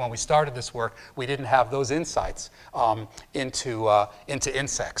certainly when we started this work, we didn't have those insights into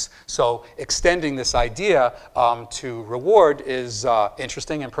insects. So extending this idea to reward is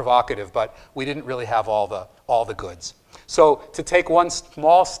interesting and provocative, but we didn't really have all the goods. So to take one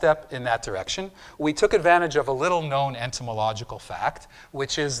small step in that direction, we took advantage of a little-known entomological fact,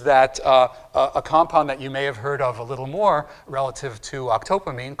 which is that a compound that you may have heard of a little more relative to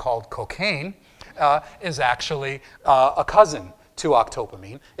octopamine called cocaine is actually a cousin to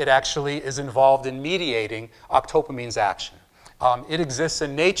octopamine. It actually is involved in mediating octopamine's action. It exists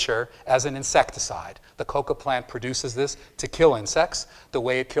in nature as an insecticide. The coca plant produces this to kill insects. The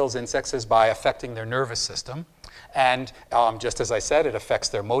way it kills insects is by affecting their nervous system. And just as I said, it affects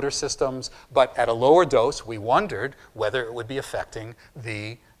their motor systems. But at a lower dose, we wondered whether it would be affecting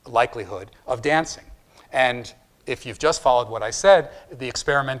the likelihood of dancing. And if you've just followed what I said, the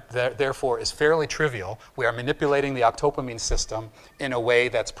experiment therefore is fairly trivial. We are manipulating the octopamine system in a way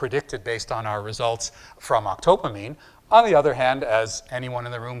that's predicted based on our results from octopamine. On the other hand, as anyone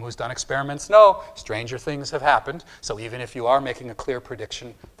in the room who's done experiments know, stranger things have happened. So even if you are making a clear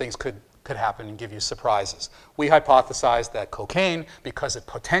prediction, things could happen and give you surprises. We hypothesized that cocaine, because it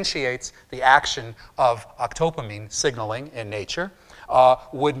potentiates the action of octopamine signaling in nature,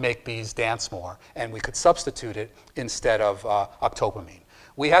 would make bees dance more, and we could substitute it instead of octopamine.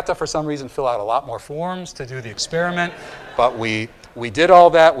 We had to, for some reason, fill out a lot more forms to do the experiment, but we did all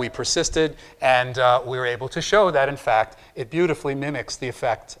that, we persisted, and we were able to show that, in fact, it beautifully mimics the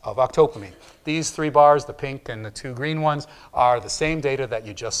effect of octopamine. These three bars, the pink and the two green ones, are the same data that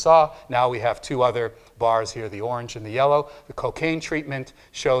you just saw. Now we have two other bars here, the orange and the yellow. The cocaine treatment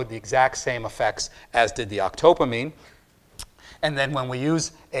showed the exact same effects as did the octopamine. And then when we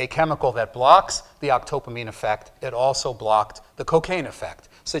use a chemical that blocks the octopamine effect, it also blocked the cocaine effect.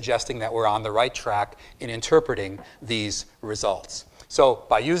 suggesting that we're on the right track in interpreting these results. So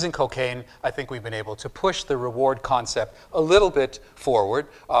by using cocaine, I think we've been able to push the reward concept a little bit forward.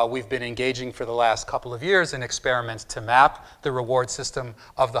 We've been engaging for the last couple of years in experiments to map the reward system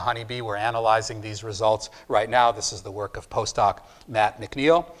of the honeybee. We're analyzing these results right now. This is the work of postdoc Matt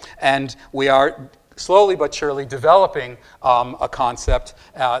McNeil. And we are slowly but surely developing a concept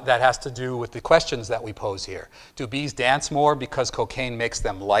that has to do with the questions that we pose here. Do bees dance more because cocaine makes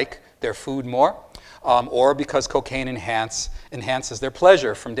them like their food more? Or because cocaine enhances their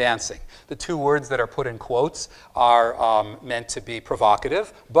pleasure from dancing. The two words that are put in quotes are meant to be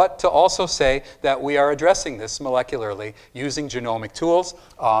provocative, but to also say that we are addressing this molecularly using genomic tools.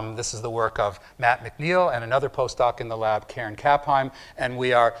 This is the work of Matt McNeil and another postdoc in the lab, Karen Kapheim, and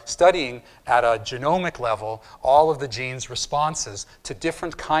we are studying at a genomic level all of the genes' responses to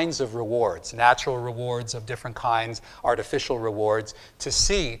different kinds of rewards, natural rewards of different kinds, artificial rewards, to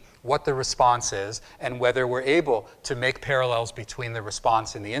see what the response is and whether we're able to make parallels between the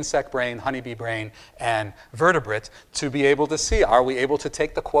response in the insect brain, honeybee brain, and vertebrate to be able to see, are we able to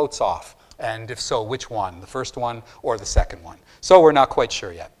take the quotes off? And if so, which one, the first one or the second one? So we're not quite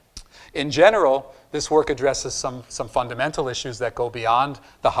sure yet. In general, this work addresses some fundamental issues that go beyond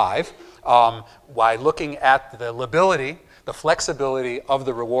the hive by looking at the lability, the flexibility of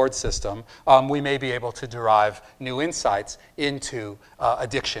the reward system. We may be able to derive new insights into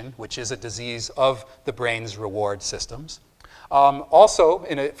addiction, which is a disease of the brain's reward systems. Also,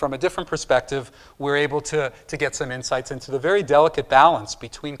 from a different perspective, we're able to get some insights into the very delicate balance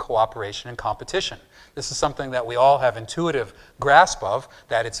between cooperation and competition. This is something that we all have intuitive grasp of,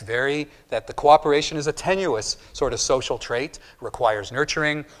 that that the cooperation is a tenuous sort of social trait, requires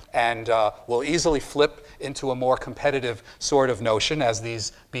nurturing, and will easily flip into a more competitive sort of notion, as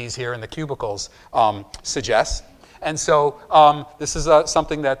these bees here in the cubicles suggest. And so this is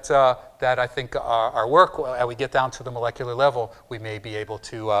something that I think our work, as we get down to the molecular level, we may be able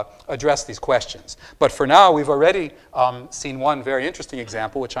to address these questions. But for now, we've already seen one very interesting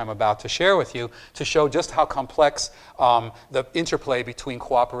example, which I'm about to share with you, to show just how complex the interplay between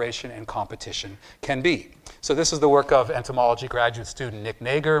cooperation and competition can be. So this is the work of entomology graduate student Nick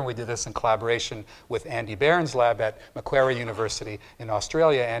Nager, and we did this in collaboration with Andy Barron's lab at Macquarie University in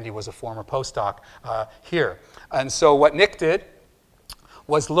Australia. Andy was a former postdoc here. And so what Nick did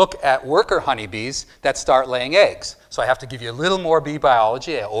was look at worker honeybees that start laying eggs. So I have to give you a little more bee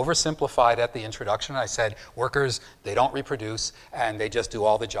biology. I oversimplified at the introduction. I said workers, they don't reproduce, and they just do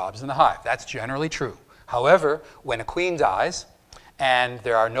all the jobs in the hive. That's generally true. However, when a queen dies, and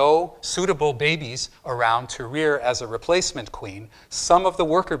there are no suitable babies around to rear as a replacement queen, some of the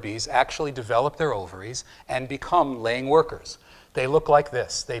worker bees actually develop their ovaries and become laying workers. They look like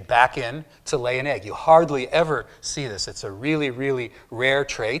this. They back in to lay an egg. You hardly ever see this. It's a really, really rare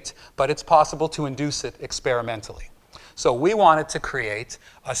trait, but it's possible to induce it experimentally. So we wanted to create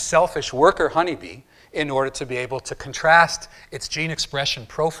a selfish worker honeybee in order to be able to contrast its gene expression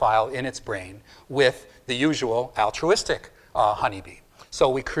profile in its brain with the usual altruistic honeybee. So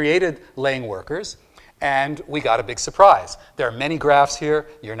we created laying workers, and we got a big surprise. There are many graphs here.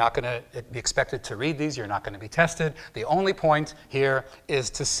 You're not going to be expected to read these. You're not going to be tested. The only point here is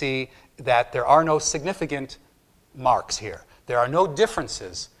to see that there are no significant marks here. There are no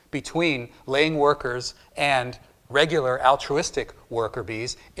differences between laying workers and regular altruistic worker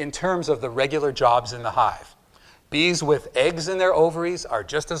bees in terms of the regular jobs in the hive. Bees with eggs in their ovaries are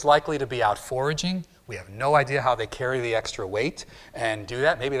just as likely to be out foraging. We have no idea how they carry the extra weight and do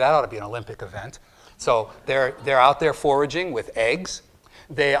that. Maybe that ought to be an Olympic event. So they're out there foraging with eggs.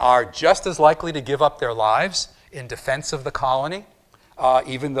 They are just as likely to give up their lives in defense of the colony,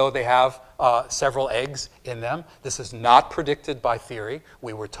 even though they have several eggs in them. This is not predicted by theory.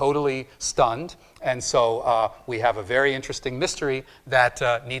 We were totally stunned. And so we have a very interesting mystery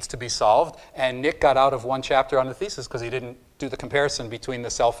that needs to be solved. And Nick got out of one chapter on the thesis because he didn't do the comparison between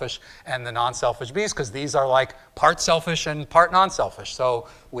the selfish and the non-selfish bees, because these are like part selfish and part non-selfish. So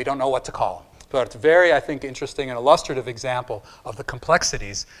we don't know what to call them. But it's a very, I think, interesting and illustrative example of the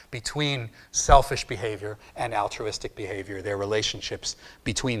complexities between selfish behavior and altruistic behavior, their relationships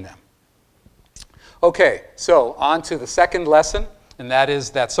between them. Okay, so on to the second lesson, and that is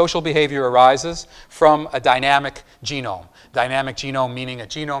that social behavior arises from a dynamic genome. Dynamic genome meaning a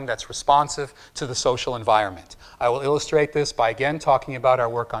genome that's responsive to the social environment. I will illustrate this by, again, talking about our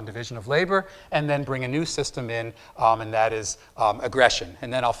work on division of labor, and then bring a new system in, and that is aggression.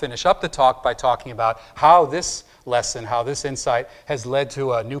 And then I'll finish up the talk by talking about how this lesson, how this insight has led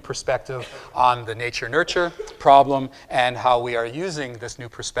to a new perspective on the nature-nurture problem, and how we are using this new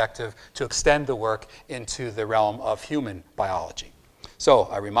perspective to extend the work into the realm of human biology. So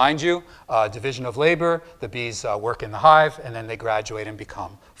I remind you, division of labor, the bees work in the hive, and then they graduate and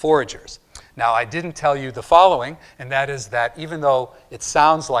become foragers. Now, I didn't tell you the following, and that is that even though it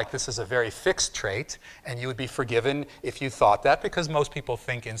sounds like this is a very fixed trait, and you would be forgiven if you thought that, because most people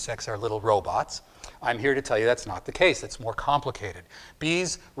think insects are little robots, I'm here to tell you that's not the case. It's more complicated.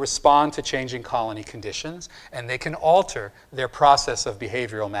 Bees respond to changing colony conditions, and they can alter their process of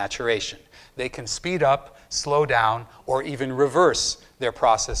behavioral maturation. They can speed up, slow down, or even reverse their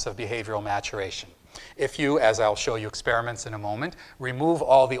process of behavioral maturation. If you, as I'll show you experiments in a moment, remove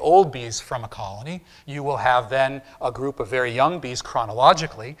all the old bees from a colony, you will have then a group of very young bees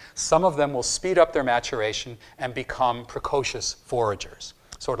chronologically. Some of them will speed up their maturation and become precocious foragers,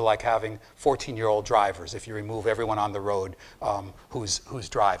 sort of like having 14-year-old drivers if you remove everyone on the road who's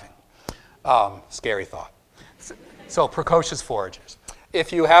driving. Scary thought. So precocious foragers.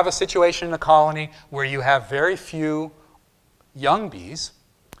 If you have a situation in a colony where you have very few young bees,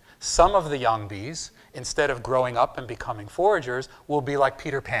 some of the young bees, instead of growing up and becoming foragers, will be like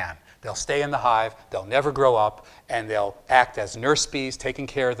Peter Pan. They'll stay in the hive, they'll never grow up, and they'll act as nurse bees, taking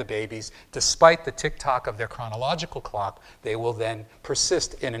care of the babies. Despite the tick-tock of their chronological clock, they will then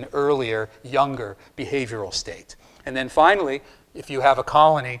persist in an earlier, younger behavioral state. And then finally, if you have a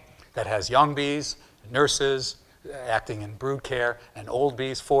colony that has young bees, nurses, acting in brood care, and old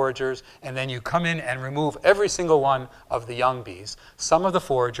bees, foragers, and then you come in and remove every single one of the young bees, some of the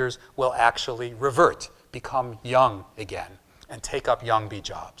foragers will actually revert, become young again, and take up young bee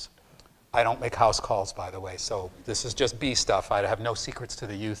jobs. I don't make house calls, by the way, so this is just bee stuff. I have no secrets to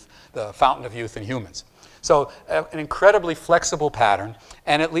the youth, the fountain of youth in humans. So an incredibly flexible pattern,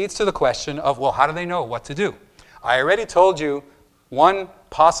 and it leads to the question of, well, how do they know what to do? I already told you one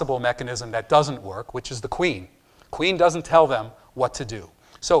possible mechanism that doesn't work, which is the queen. Queen doesn't tell them what to do.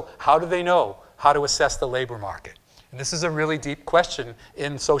 So how do they know how to assess the labor market? And this is a really deep question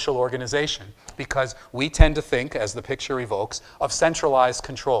in social organization, because we tend to think, as the picture evokes, of centralized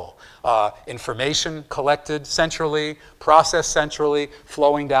control. Information collected centrally, processed centrally,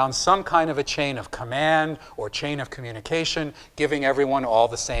 flowing down some kind of a chain of command or chain of communication, giving everyone all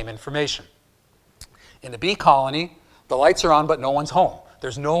the same information. In the bee colony, the lights are on, but no one's home.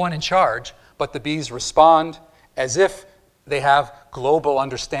 There's no one in charge, but the bees respond as if they have global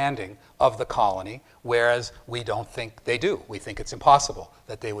understanding of the colony, whereas we don't think they do. We think it's impossible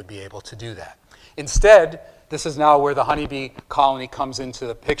that they would be able to do that. Instead, this is now where the honeybee colony comes into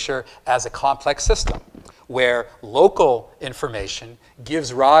the picture as a complex system, where local information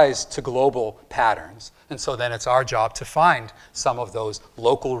gives rise to global patterns. And so then it's our job to find some of those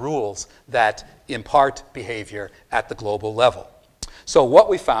local rules that impart behavior at the global level. So what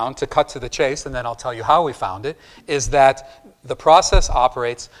we found, to cut to the chase, and then I'll tell you how we found it, is that the process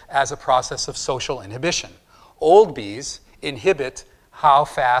operates as a process of social inhibition. Old bees inhibit how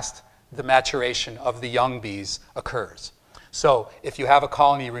fast the maturation of the young bees occurs. So if you have a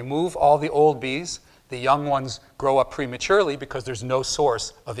colony, remove all the old bees, the young ones grow up prematurely because there's no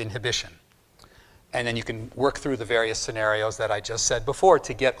source of inhibition. And then you can work through the various scenarios that I just said before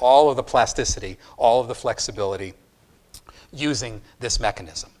to get all of the plasticity, all of the flexibility using this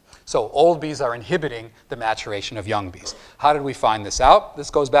mechanism. So old bees are inhibiting the maturation of young bees. How did we find this out? This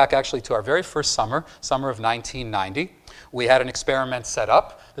goes back actually to our very first summer of 1990. We had an experiment set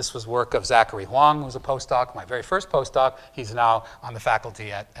up. This was work of Zachary Huang, who was a postdoc, my very first postdoc. He's now on the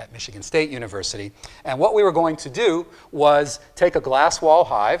faculty at Michigan State University. And what we were going to do was take a glass wall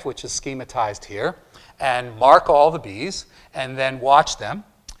hive, which is schematized here, and mark all the bees, and then watch them,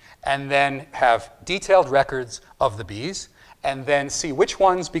 and then have detailed records of the bees, and then see which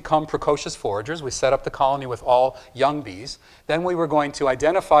ones become precocious foragers. We set up the colony with all young bees. Then we were going to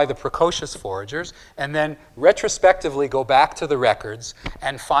identify the precocious foragers and then retrospectively go back to the records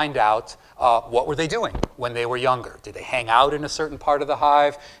and find out what were they doing when they were younger. Did they hang out in a certain part of the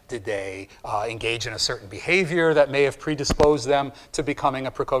hive? Did they engage in a certain behavior that may have predisposed them to becoming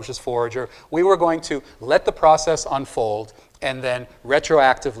a precocious forager? We were going to let the process unfold and then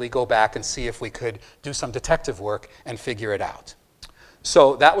retroactively go back and see if we could do some detective work and figure it out.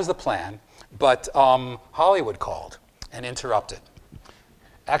 So that was the plan, but Hollywood called and interrupted.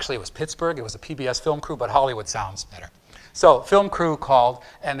 Actually, it was Pittsburgh. It was a PBS film crew, but Hollywood sounds better. So film crew called,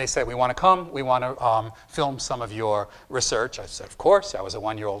 and they said, we want to come. We want to film some of your research. I said, of course. I was a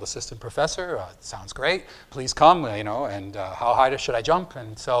one-year-old assistant professor. Sounds great. Please come, you know, and how high should I jump?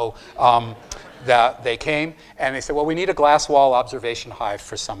 And so they came, and they said, well, we need a glass wall observation hive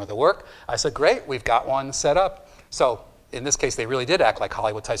for some of the work. I said, great. We've got one set up. So in this case, they really did act like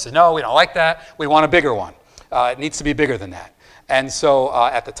Hollywood types. Said, no, we don't like that. We want a bigger one. It needs to be bigger than that. And so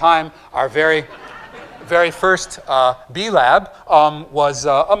at the time, our very very first bee lab was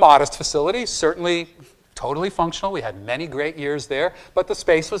a modest facility, certainly totally functional. We had many great years there, but the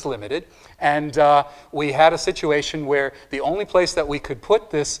space was limited. And we had a situation where the only place that we could put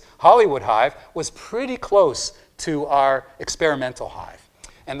this Hollywood hive was pretty close to our experimental hive.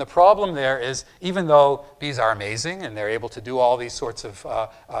 And the problem there is, even though bees are amazing and they're able to do all these sorts of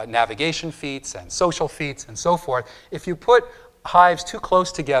navigation feats and social feats and so forth, if you put hives too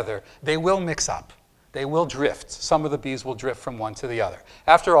close together, they will mix up. They will drift. Some of the bees will drift from one to the other.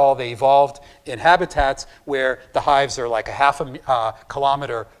 After all, they evolved in habitats where the hives are like a half a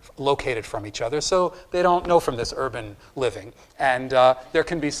kilometer located from each other, so they don't know from this urban living. And there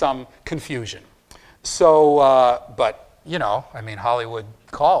can be some confusion. So, but, you know, I mean, Hollywood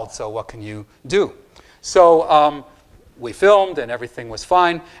called, so what can you do? So we filmed, and everything was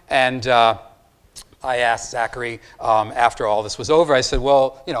fine. And I asked Zachary after all this was over, I said,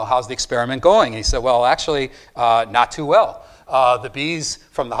 well, you know, how's the experiment going? He said, well, actually, not too well. The bees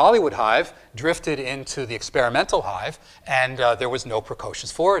from the Hollywood hive drifted into the experimental hive, and there was no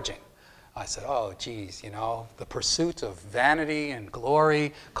precocious foraging. I said, oh, geez, you know, the pursuit of vanity and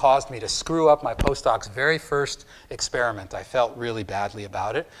glory caused me to screw up my postdoc's very first experiment. I felt really badly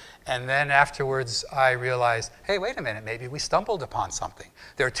about it. And then afterwards, I realized, hey, wait a minute, maybe we stumbled upon something.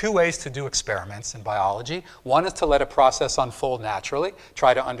 There are two ways to do experiments in biology. One is to let a process unfold naturally,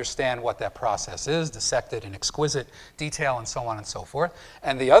 try to understand what that process is, dissect it in exquisite detail, and so on and so forth.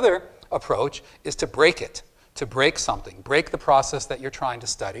 And the other approach is to break it. To break something, break the process that you're trying to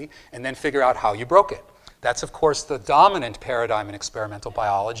study, and then figure out how you broke it. That's, of course, the dominant paradigm in experimental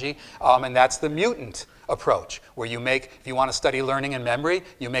biology, and that's the mutant approach, where you make, if you want to study learning and memory,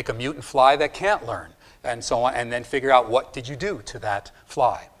 you make a mutant fly that can't learn, and so on, and then figure out what did you do to that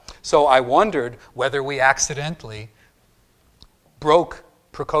fly. So I wondered whether we accidentally broke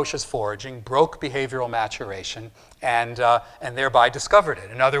precocious foraging, broke behavioral maturation, and thereby discovered it.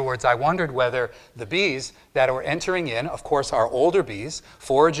 In other words, I wondered whether the bees that were entering in, of course, are older bees,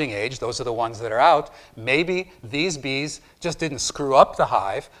 foraging age, those are the ones that are out, maybe these bees just didn't screw up the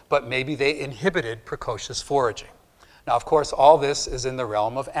hive, but maybe they inhibited precocious foraging. Now, of course, all this is in the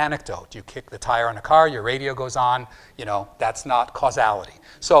realm of anecdote. You kick the tire on a car, your radio goes on, you know, that's not causality.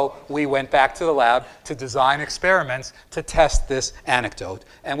 So we went back to the lab to design experiments to test this anecdote,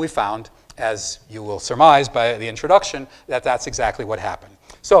 and we found, as you will surmise by the introduction, that that's exactly what happened.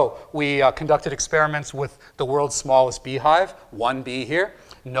 So we conducted experiments with the world's smallest beehive, one bee here,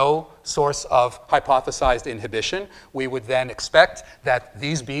 no source of hypothesized inhibition. We would then expect that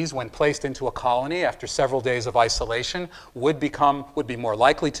these bees, when placed into a colony after several days of isolation, would be more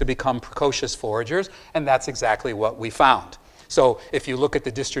likely to become precocious foragers, and that's exactly what we found. So if you look at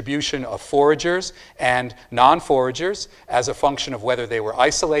the distribution of foragers and non-foragers as a function of whether they were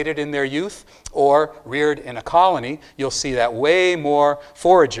isolated in their youth or reared in a colony, you'll see that way more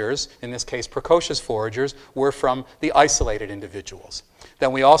foragers, in this case precocious foragers, were from the isolated individuals.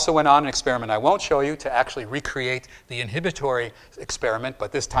 Then we also went on an experiment I won't show you to actually recreate the inhibitory experiment,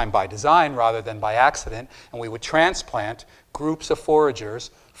 but this time by design rather than by accident, and we would transplant groups of foragers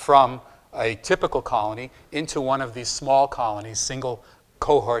from a typical colony into one of these small colonies, single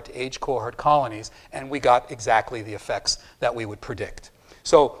cohort, age cohort colonies, and we got exactly the effects that we would predict.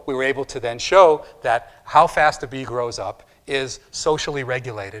 So we were able to then show that how fast a bee grows up is socially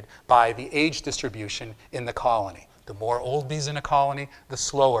regulated by the age distribution in the colony. The more old bees in a colony, the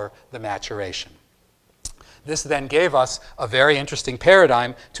slower the maturation. This then gave us a very interesting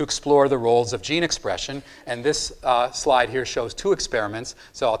paradigm to explore the roles of gene expression. And this slide here shows two experiments,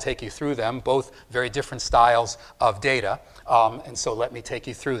 so I'll take you through them, both very different styles of data. And so let me take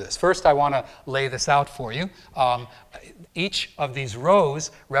you through this. First, I want to lay this out for you. Each of these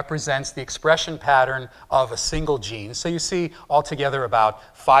rows represents the expression pattern of a single gene. So you see altogether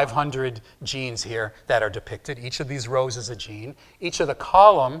about 500 genes here that are depicted. Each of these rows is a gene. Each of the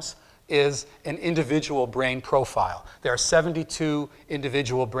columns is an individual brain profile. There are 72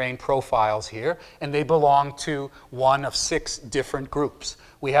 individual brain profiles here, and they belong to one of 6 different groups.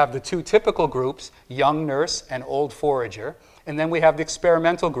 We have the two typical groups, young nurse and old forager, and then we have the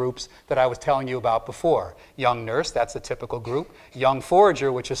experimental groups that I was telling you about before. Young nurse, that's a typical group. Young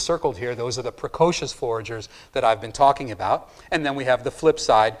forager, which is circled here, those are the precocious foragers that I've been talking about. And then we have the flip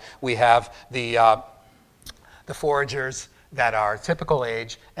side. We have the foragers that are typical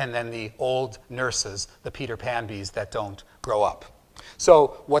age, and then the old nurses, the Peter Pan bees that don't grow up.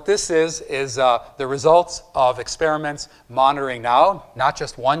 So what this is the results of experiments monitoring now, not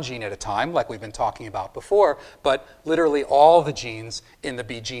just one gene at a time, like we've been talking about before, but literally all the genes in the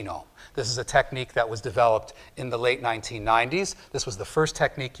bee genome. This is a technique that was developed in the late 1990s. This was the first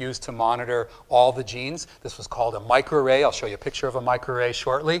technique used to monitor all the genes. This was called a microarray. I'll show you a picture of a microarray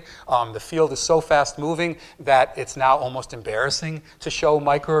shortly. The field is so fast moving that it's now almost embarrassing to show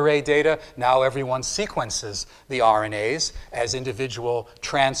microarray data. Now everyone sequences the RNAs as individual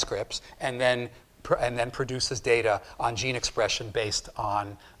transcripts and then produces data on gene expression based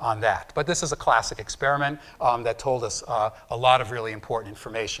on that. But this is a classic experiment that told us a lot of really important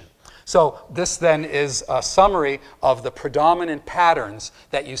information. So this then is a summary of the predominant patterns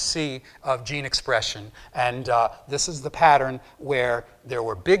that you see of gene expression. And this is the pattern where there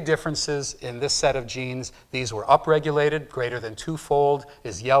were big differences in this set of genes. These were upregulated. Greater than twofold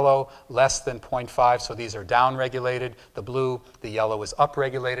is yellow, less than 0.5, so these are downregulated. The blue, the yellow is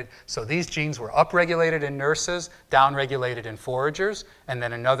upregulated. So these genes were upregulated in nurses, downregulated in foragers, and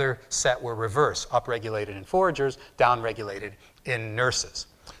then another set were reverse, upregulated in foragers, downregulated in nurses.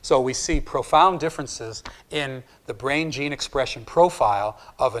 So we see profound differences in the brain gene expression profile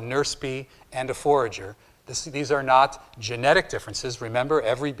of a nurse bee and a forager. These are not genetic differences. Remember,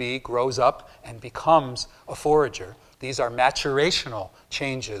 every bee grows up and becomes a forager. These are maturational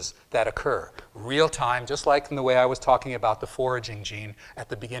changes that occur real time, just like in the way I was talking about the foraging gene at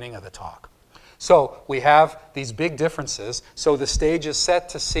the beginning of the talk. So we have these big differences. So the stage is set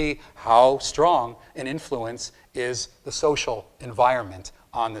to see how strong an influence is the social environment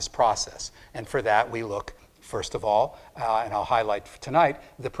on this process. And for that, we look, first of all, and I'll highlight tonight,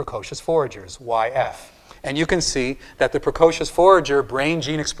 the precocious foragers, YF. And you can see that the precocious forager brain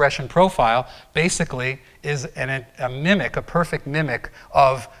gene expression profile basically is a mimic, a perfect mimic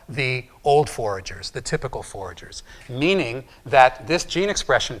of the old foragers, the typical foragers, meaning that this gene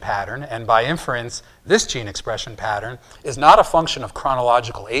expression pattern, and by inference, this gene expression pattern, is not a function of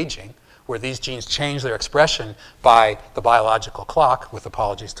chronological aging, where these genes change their expression by the biological clock, with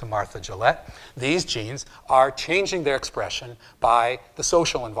apologies to Martha Gillette. These genes are changing their expression by the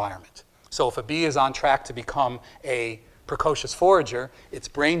social environment. So if a bee is on track to become a precocious forager, its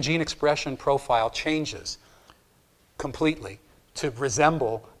brain gene expression profile changes completely to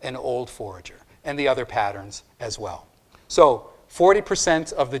resemble an old forager, and the other patterns as well. So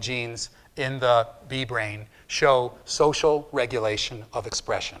 40% of the genes in the bee brain show social regulation of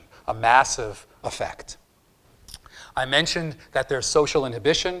expression, a massive effect. I mentioned that there's social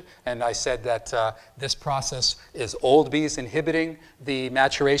inhibition, and I said that this process is old bees inhibiting the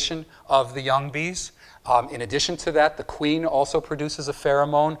maturation of the young bees. In addition to that, the queen also produces a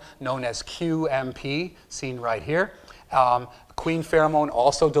pheromone known as QMP, seen right here. Queen pheromone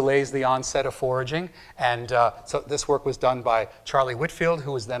also delays the onset of foraging, and so this work was done by Charlie Whitfield,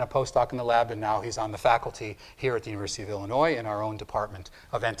 who was then a postdoc in the lab, and now he's on the faculty here at the University of Illinois in our own department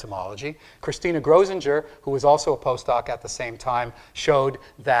of entomology. Christina Grosinger, who was also a postdoc at the same time, showed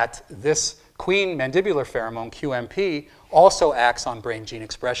that this queen mandibular pheromone, QMP, also acts on brain gene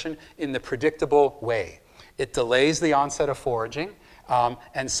expression in the predictable way. It delays the onset of foraging.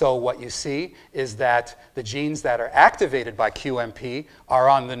 And so what you see is that the genes that are activated by QMP are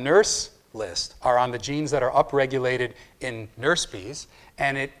on the nurse list, are on the genes that are upregulated in nurse bees,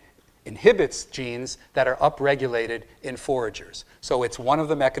 and it inhibits genes that are upregulated in foragers. So it's one of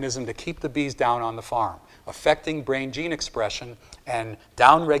the mechanisms to keep the bees down on the farm, affecting brain gene expression and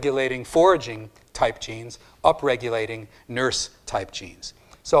downregulating foraging type genes, upregulating nurse type genes.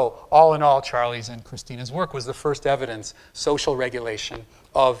 So all in all, Charlie's and Christina's work was the first evidence social regulation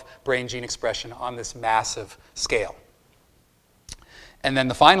of brain gene expression on this massive scale. And then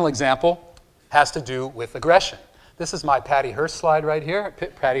the final example has to do with aggression. This is my Patty Hearst slide right here,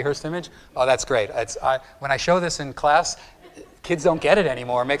 Patty Hearst image. Oh, that's great. When I show this in class, kids don't get it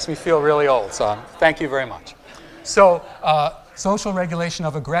anymore. It makes me feel really old, so thank you very much. So social regulation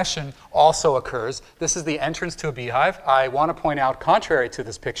of aggression also occurs. This is the entrance to a beehive. I want to point out, contrary to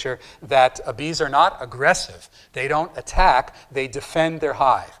this picture, that bees are not aggressive. They don't attack, they defend their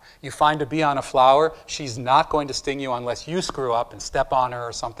hive. You find a bee on a flower, she's not going to sting you unless you screw up and step on her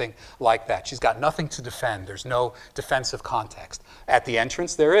or something like that. She's got nothing to defend. There's no defensive context. At the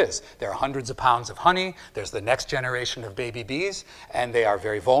entrance, there is. There are hundreds of pounds of honey. There's the next generation of baby bees, and they are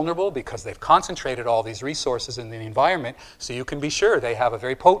very vulnerable because they've concentrated all these resources in the environment, so you can be sure they have a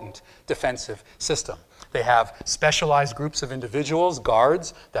very potent defensive system. They have specialized groups of individuals,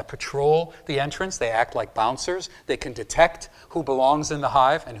 guards, that patrol the entrance. They act like bouncers. They can detect who belongs in the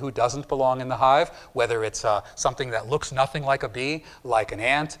hive and who doesn't belong in the hive, whether it's something that looks nothing like a bee, like an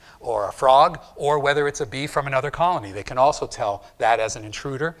ant or a frog, or whether it's a bee from another colony. They can also tell that as an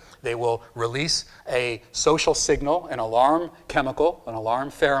intruder. They will release a social signal, an alarm chemical, an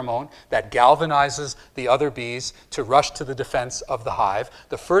alarm pheromone that galvanizes the other bees to rush to the defense of the hive.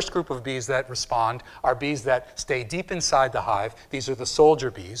 The first group of bees that respond are bees that stay deep inside the hive. These are the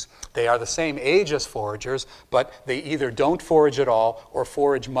soldier bees. They are the same age as foragers, but they either don't forage at all or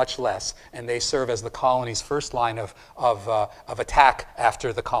forage much less, and they serve as the colony's first line of attack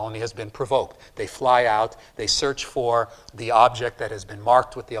after the colony has been provoked. They fly out, they search for the object that has been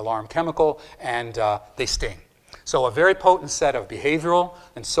marked with the alarm chemical, and they sting. So a very potent set of behavioral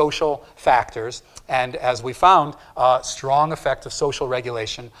and social factors, and as we found, a strong effect of social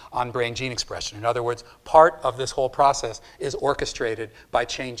regulation on brain gene expression. In other words, part of this whole process is orchestrated by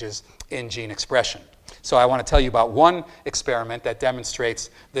changes in gene expression. So I want to tell you about one experiment that demonstrates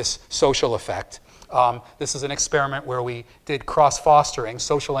this social effect. This is an experiment where we did cross-fostering,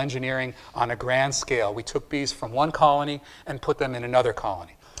 social engineering on a grand scale. We took bees from one colony and put them in another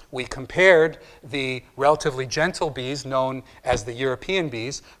colony. We compared the relatively gentle bees, known as the European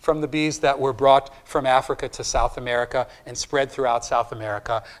bees, from the bees that were brought from Africa to South America and spread throughout South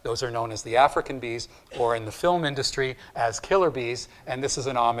America. Those are known as the African bees, or in the film industry as killer bees. And this is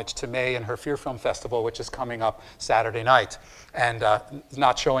an homage to May and her Fear Film Festival, which is coming up Saturday night. And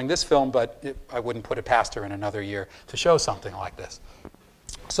not showing this film, but I wouldn't put it past her in another year to show something like this.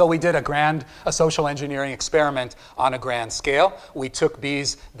 So we did a social engineering experiment on a grand scale. We took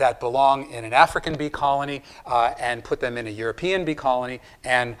bees that belong in an African bee colony and put them in a European bee colony,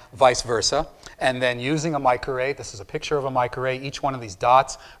 and vice versa. And then using a microarray, this is a picture of a microarray, each one of these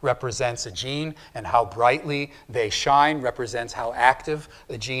dots represents a gene, and how brightly they shine represents how active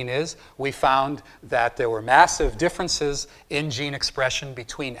the gene is. We found that there were massive differences in gene expression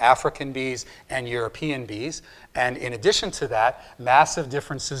between African bees and European bees. And in addition to that, massive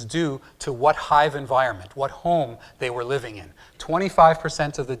differences due to what hive environment, what home they were living in.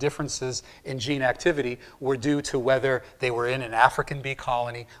 25% of the differences in gene activity were due to whether they were in an African bee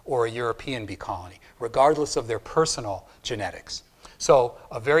colony or a European bee colony, regardless of their personal genetics. So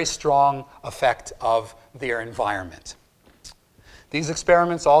a very strong effect of their environment. These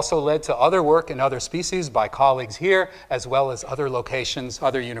experiments also led to other work in other species by colleagues here, as well as other locations,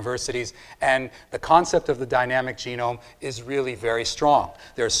 other universities, and the concept of the dynamic genome is really very strong.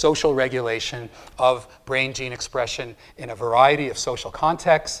 There's social regulation of brain gene expression in a variety of social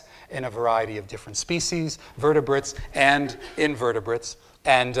contexts, in a variety of different species, vertebrates and invertebrates.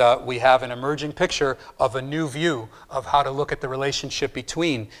 And we have an emerging picture of a new view of how to look at the relationship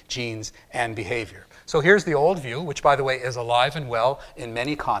between genes and behavior. So here's the old view, which, by the way, is alive and well in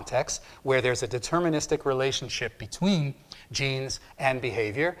many contexts, where there's a deterministic relationship between genes and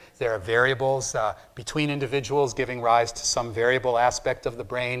behavior. There are variables between individuals giving rise to some variable aspect of the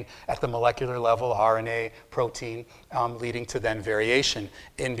brain at the molecular level, RNA, protein, leading to then variation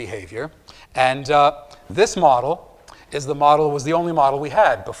in behavior. And this model was the only model we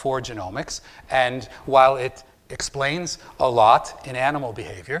had before genomics. And while it explains a lot in animal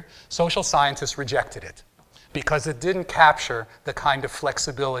behavior, social scientists rejected it because it didn't capture the kind of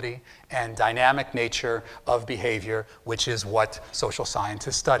flexibility and dynamic nature of behavior, which is what social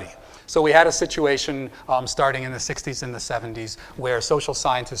scientists study. So we had a situation starting in the 60s and the 70s where social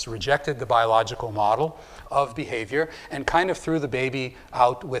scientists rejected the biological model of behavior and kind of threw the baby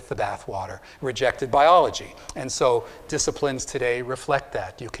out with the bathwater, rejected biology. And so disciplines today reflect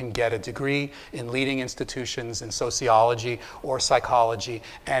that. You can get a degree in leading institutions in sociology or psychology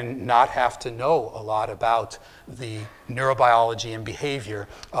and not have to know a lot about the neurobiology and behavior,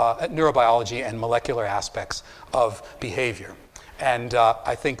 neurobiology and molecular aspects of behavior. And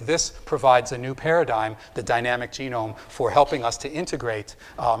I think this provides a new paradigm, the dynamic genome, for helping us to integrate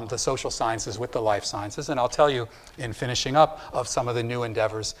the social sciences with the life sciences. And I'll tell you, in finishing up, of some of the new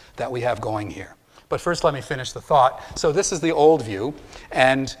endeavors that we have going here. But first, let me finish the thought. So this is the old view,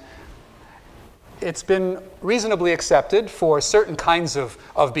 and it's been reasonably accepted for certain kinds of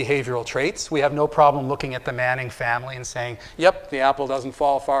behavioral traits. We have no problem looking at the Manning family and saying, yep, the apple doesn't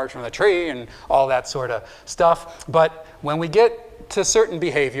fall far from the tree and all that sort of stuff. But when we get to certain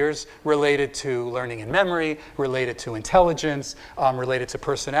behaviors related to learning and memory, related to intelligence, related to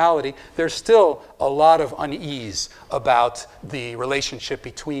personality, there's still a lot of unease about the relationship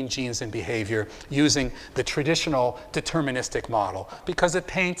between genes and behavior using the traditional deterministic model, because it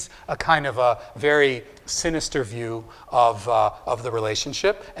paints a kind of a very sinister view of the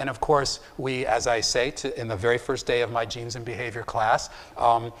relationship. And of course, we, as I say, in the very first day of my genes and behavior class,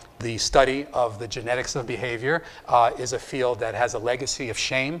 the study of the genetics of behavior is a field that has a legacy of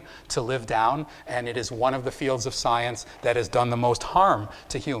shame to live down, and it is one of the fields of science that has done the most harm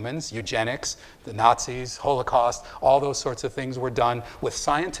to humans. Eugenics, the Nazis, Holocaust, all those sorts of things were done with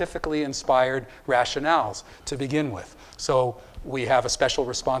scientifically inspired rationales to begin with. So we have a special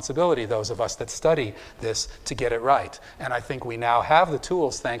responsibility, those of us that study this, to get it right. And I think we now have the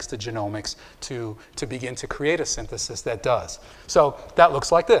tools, thanks to genomics, to begin to create a synthesis that does. So that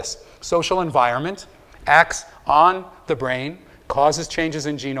looks like this. Social environment acts on the brain, causes changes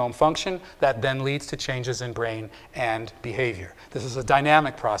in genome function that then leads to changes in brain and behavior. This is a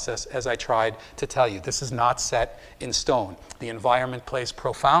dynamic process, as I tried to tell you. This is not set in stone. The environment plays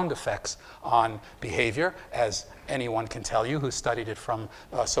profound effects on behavior, as anyone can tell you who studied it from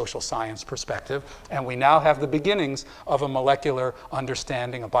a social science perspective. And we now have the beginnings of a molecular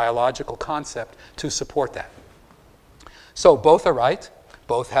understanding, a biological concept to support that. So both are right,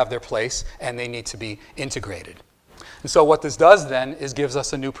 both have their place, and they need to be integrated. And so what this does then is gives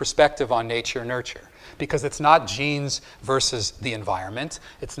us a new perspective on nature-nurture, because it's not genes versus the environment.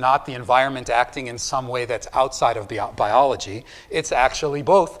 It's not the environment acting in some way that's outside of biology. It's actually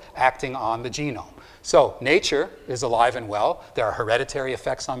both acting on the genome. So nature is alive and well. There are hereditary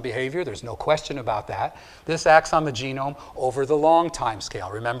effects on behavior. There's no question about that. This acts on the genome over the long time scale.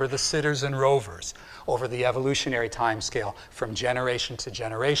 Remember the sitters and rovers. Over the evolutionary time scale, from generation to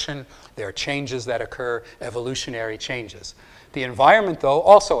generation, there are changes that occur, evolutionary changes. The environment, though,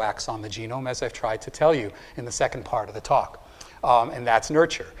 also acts on the genome, as I've tried to tell you in the second part of the talk. And that's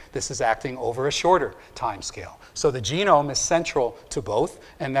nurture. This is acting over a shorter time scale. So the genome is central to both,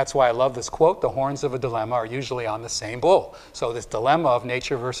 and that's why I love this quote: the horns of a dilemma are usually on the same bull. So this dilemma of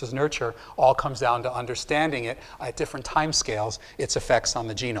nature versus nurture all comes down to understanding it at different time scales, its effects on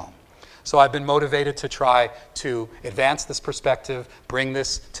the genome. So I've been motivated to try to advance this perspective, bring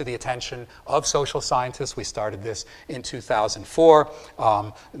this to the attention of social scientists. We started this in 2004.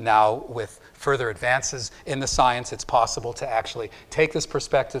 Now, with further advances in the science, it's possible to actually take this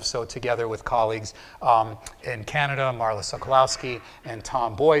perspective. So together with colleagues in Canada, Marla Sokolowski and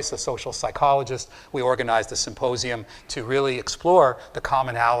Tom Boyce, a social psychologist, we organized a symposium to really explore the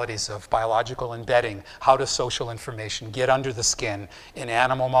commonalities of biological embedding. How does social information get under the skin in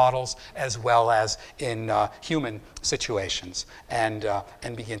animal models as well as in human situations, and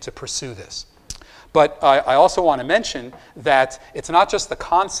begin to pursue this. But I also want to mention that it's not just the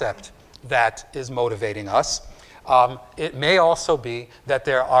concept that is motivating us. It may also be that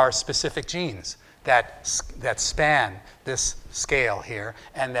there are specific genes that span this scale here,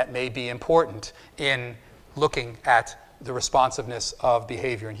 and that may be important in looking at the responsiveness of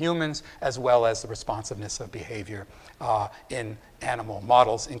behavior in humans, as well as the responsiveness of behavior in animal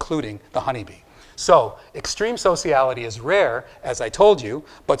models, including the honeybee. So extreme sociality is rare, as I told you,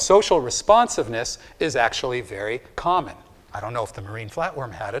 but social responsiveness is actually very common. I don't know if the marine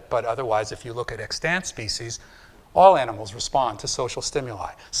flatworm had it, but otherwise, if you look at extant species, all animals respond to social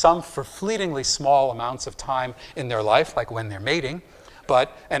stimuli. Some for fleetingly small amounts of time in their life, like when they're mating,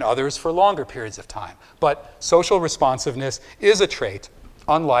 and others for longer periods of time. But social responsiveness is a trait,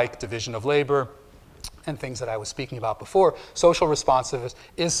 unlike division of labor and things that I was speaking about before. Social responsiveness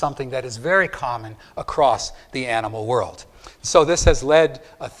is something that is very common across the animal world. So this has led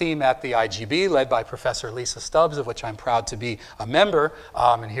a theme at the IGB, led by Professor Lisa Stubbs, of which I'm proud to be a member,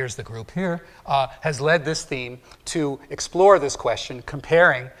 and here's the group here, has led this theme to explore this question,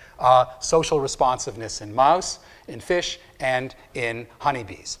 comparing social responsiveness in mouse, in fish, and in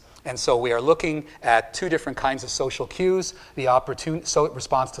honeybees. And so we are looking at two different kinds of social cues: the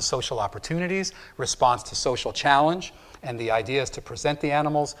response to social opportunities, response to social challenge. And the idea is to present the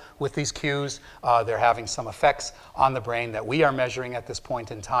animals with these cues. They're having some effects on the brain that we are measuring at this point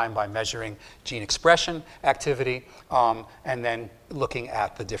in time by measuring gene expression activity, and then looking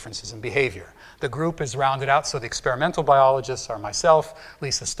at the differences in behavior. The group is rounded out, so the experimental biologists are myself,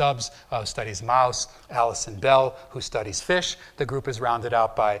 Lisa Stubbs, who studies mouse, Alison Bell, who studies fish. The group is rounded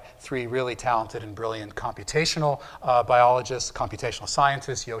out by three really talented and brilliant computational biologists, computational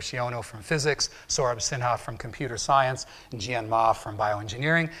scientists: Yoshi Ono from physics, Saurabh Sinha from computer science, and Jian Ma from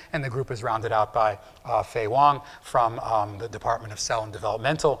bioengineering. And the group is rounded out by Fei Wang from the Department of Cell and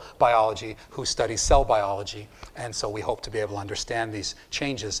Developmental Biology, who studies cell biology. And so we hope to be able to understand these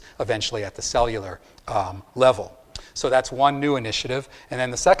changes eventually at the cellular level. So that's one new initiative. And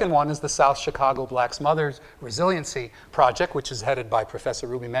then the second one is the South Chicago Blacks Mothers Resiliency Project, which is headed by Professor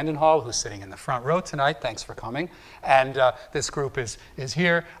Ruby Mendenhall, who's sitting in the front row tonight. Thanks for coming. And this group is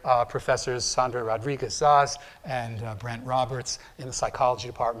here. Professors Sandra Rodriguez-Zaz and Brent Roberts in the psychology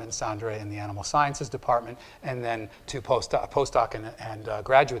department, Sandra in the animal sciences department, and then two postdoc and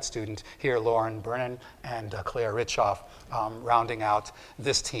graduate student here, Lauren Brennan and Claire Richoff, rounding out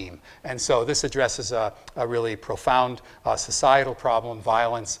this team. And so this addresses a really profound societal problem,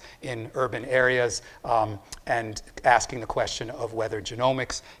 violence in urban areas, and asking the question of whether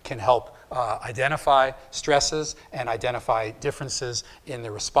genomics can help identify stresses and identify differences in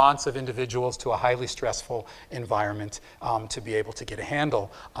the response of individuals to a highly stressful environment to be able to get a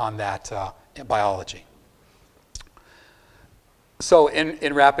handle on that biology. So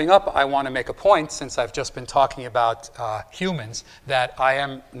in wrapping up, I want to make a point, since I've just been talking about humans, that I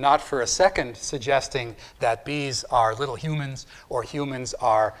am not for a second suggesting that bees are little humans or humans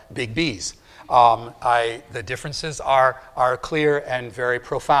are big bees. The differences are clear and very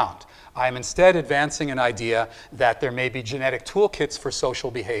profound. I am instead advancing an idea that there may be genetic toolkits for social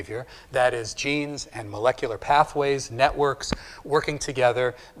behavior, that is, genes and molecular pathways, networks working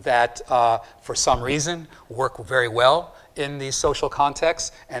together that, for some reason, work very well in these social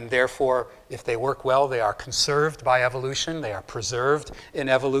contexts, and therefore, if they work well, they are conserved by evolution, they are preserved in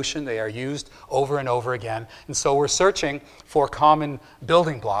evolution, they are used over and over again. And so we're searching for common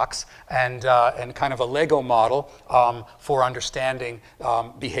building blocks and kind of a Lego model for understanding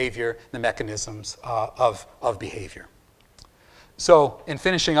behavior, the mechanisms of behavior. So in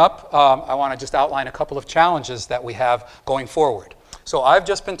finishing up, I want to just outline a couple of challenges that we have going forward. So I've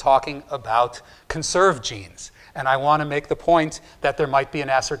just been talking about conserved genes. And I want to make the point that there might be an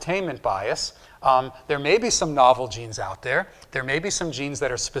ascertainment bias. There may be some novel genes out there. There may be some genes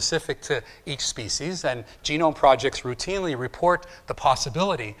that are specific to each species, and genome projects routinely report the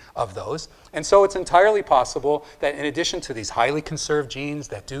possibility of those. And so it's entirely possible that in addition to these highly conserved genes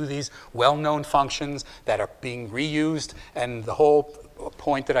that do these well-known functions that are being reused, and the whole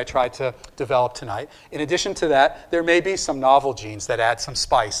point that I tried to develop tonight, in addition to that, there may be some novel genes that add some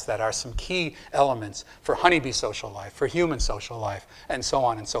spice, that are some key elements for honeybee social life, for human social life, and so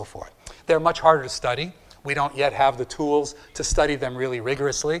on and so forth. They're much harder to study. We don't yet have the tools to study them really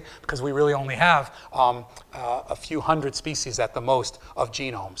rigorously, because we really only have a few hundred species at the most of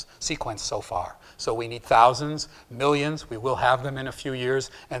genomes sequenced so far. So we need thousands, millions. We will have them in a few years,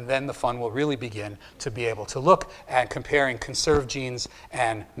 and then the fun will really begin to be able to look at comparing conserved genes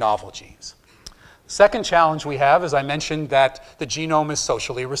and novel genes. Second challenge we have is I mentioned that the genome is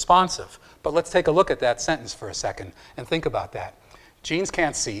socially responsive. But let's take a look at that sentence for a second and think about that. Genes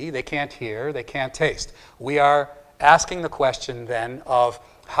can't see, they can't hear, they can't taste. We are asking the question then of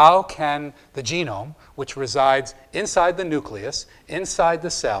how can the genome, which resides inside the nucleus, inside the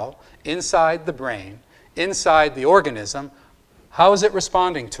cell, inside the brain, inside the organism, how is it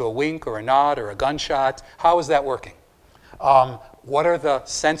responding to a wink or a nod or a gunshot? How is that working? What are the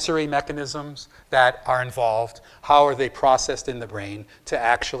sensory mechanisms that are involved? How are they processed in the brain to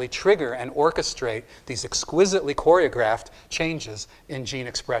actually trigger and orchestrate these exquisitely choreographed changes in gene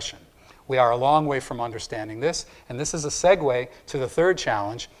expression? We are a long way from understanding this, and this is a segue to the third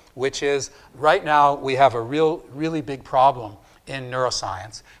challenge, which is right now we have a really big problem in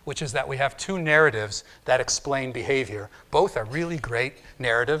neuroscience, which is that we have two narratives that explain behavior. Both are really great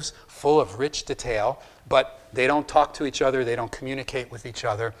narratives, full of rich detail, but they don't talk to each other, they don't communicate with each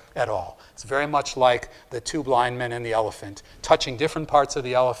other at all. It's very much like the two blind men and the elephant, touching different parts of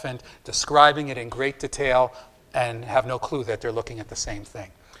the elephant, describing it in great detail, and have no clue that they're looking at the same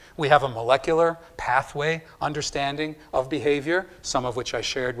thing. We have a molecular pathway understanding of behavior, some of which I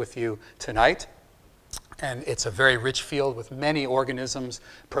shared with you tonight. And it's a very rich field with many organisms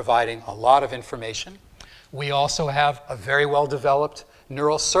providing a lot of information. We also have a very well-developed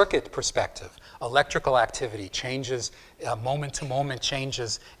neural circuit perspective. Electrical activity changes, moment-to-moment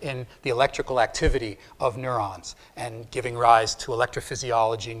changes in the electrical activity of neurons and giving rise to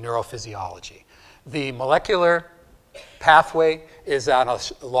electrophysiology, neurophysiology. The molecular pathway is on a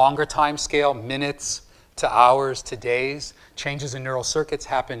longer time scale, minutes to hours to days. Changes in neural circuits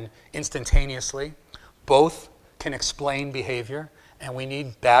happen instantaneously. Both can explain behavior, and we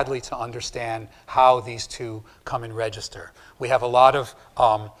need badly to understand how these two come and register. We have a lot of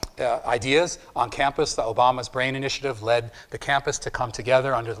ideas on campus. The Obama's Brain Initiative led the campus to come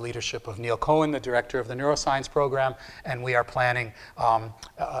together under the leadership of Neil Cohen, the director of the neuroscience program, and we are planning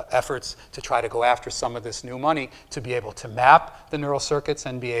efforts to try to go after some of this new money to be able to map the neural circuits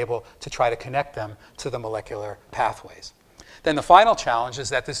and be able to try to connect them to the molecular pathways. Then the final challenge is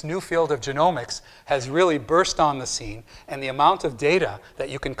that this new field of genomics has really burst on the scene, and the amount of data that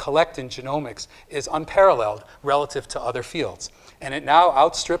you can collect in genomics is unparalleled relative to other fields. And it now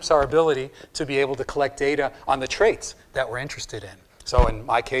outstrips our ability to be able to collect data on the traits that we're interested in. So in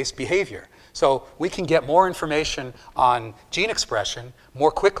my case, behavior. So we can get more information on gene expression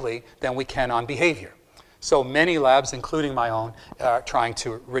more quickly than we can on behavior. So many labs, including my own, are trying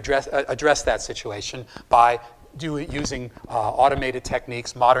to address that situation by using automated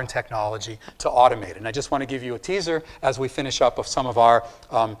techniques, modern technology to automate it. And I just want to give you a teaser as we finish up of some of our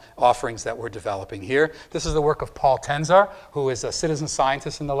offerings that we're developing here. This is the work of Paul Tenzar, who is a citizen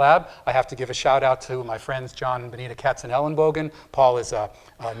scientist in the lab. I have to give a shout out to my friends John and Benita Katzenellenbogen. Paul is a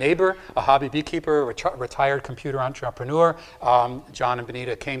neighbor, a hobby beekeeper, retired computer entrepreneur. John and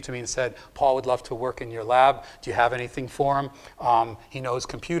Benita came to me and said, Paul would love to work in your lab. Do you have anything for him? He knows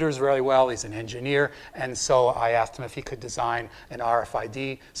computers very well. He's an engineer. And so I asked him if he could design an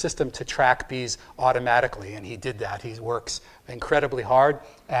RFID system to track bees automatically, and he did that. He works incredibly hard,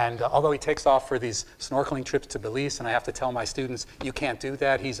 and although he takes off for these snorkeling trips to Belize, and I have to tell my students, you can't do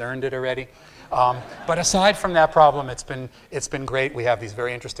that, he's earned it already. But aside from that problem, it's been great. We have these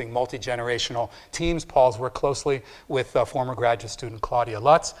very interesting multi-generational teams. Paul's worked closely with former graduate student Claudia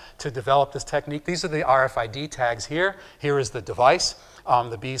Lutz to develop this technique. These are the RFID tags here. Here is the device.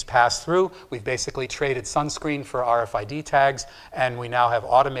 The bees pass through. We've basically traded sunscreen for RFID tags, and we now have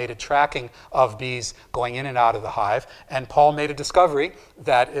automated tracking of bees going in and out of the hive. And Paul made a discovery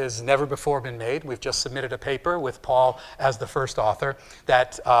that has never before been made. We've just submitted a paper with Paul as the first author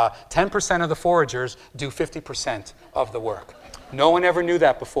that 10% of the foragers do 50% of the work. No one ever knew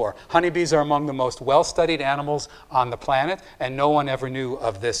that before. Honeybees are among the most well-studied animals on the planet, and no one ever knew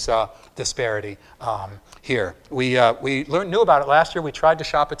of this disparity here. We knew about it last year. We tried to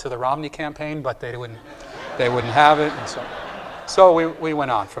shop it to the Romney campaign, but they wouldn't have it, and so we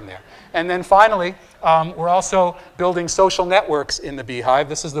went on from there. And then finally, we're also building social networks in the beehive.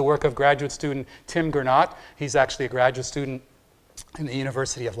 This is the work of graduate student Tim Gernot. He's actually a graduate student in the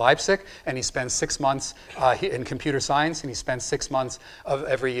University of Leipzig, and he spends 6 months in computer science, and he spends 6 months of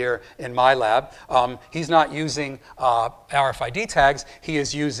every year in my lab. He's not using RFID tags, he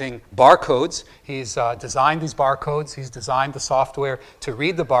is using barcodes. He's designed these barcodes, he's designed the software to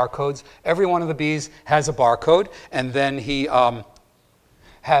read the barcodes. Every one of the bees has a barcode, and then he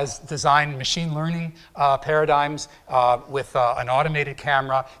has designed machine learning paradigms with an automated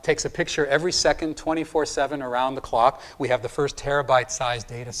camera, takes a picture every second, 24/7 around the clock. We have the first terabyte-sized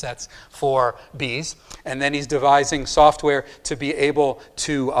data sets for bees. And then he's devising software to be able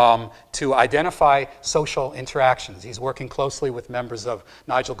to identify social interactions. He's working closely with members of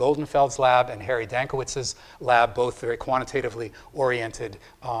Nigel Goldenfeld's lab and Harry Dankowitz's lab, both very quantitatively oriented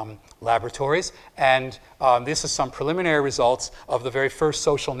laboratories. And this is some preliminary results of the very first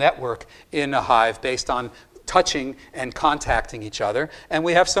social network in a hive based on touching and contacting each other. And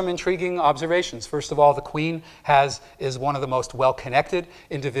we have some intriguing observations. First of all, the queen is one of the most well-connected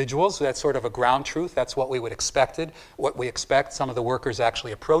individuals. That's sort of a ground truth. That's what we would expected. What we expect, some of the workers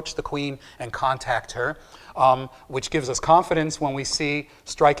actually approach the queen and contact her, which gives us confidence when we see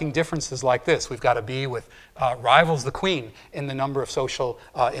striking differences like this. We've got a bee with rivals the queen in the number of social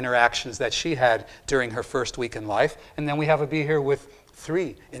interactions that she had during her first week in life. And then we have a bee here with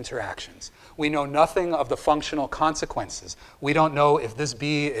 3 interactions. We know nothing of the functional consequences. We don't know if this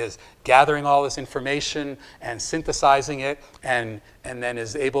bee is gathering all this information and synthesizing it and then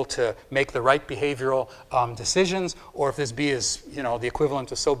is able to make the right behavioral decisions, or if this bee is, the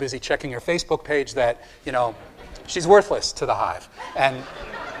equivalent of so busy checking her Facebook page that, she's worthless to the hive. And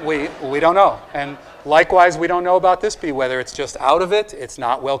we don't know. And likewise, we don't know about this bee, whether it's just out of it, it's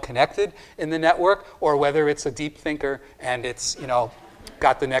not well connected in the network, or whether it's a deep thinker and it's,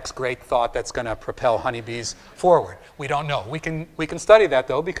 got the next great thought that's going to propel honeybees forward. We don't know. We can study that,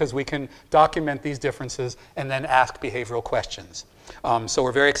 though, because we can document these differences and then ask behavioral questions. So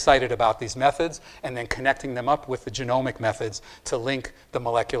we're very excited about these methods and then connecting them up with the genomic methods to link the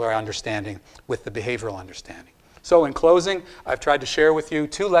molecular understanding with the behavioral understanding. So in closing, I've tried to share with you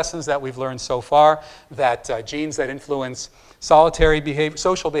 2 lessons that we've learned so far, that genes that influence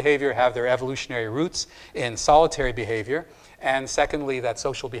social behavior have their evolutionary roots in solitary behavior. And secondly, that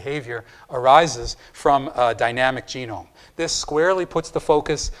social behavior arises from a dynamic genome. This squarely puts the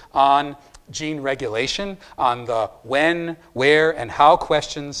focus on gene regulation, on the when, where, and how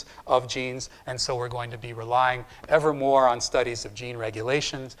questions of genes. And so we're going to be relying ever more on studies of gene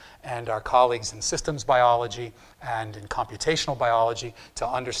regulations and our colleagues in systems biology and in computational biology to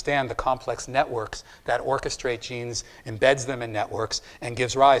understand the complex networks that orchestrate genes, embeds them in networks, and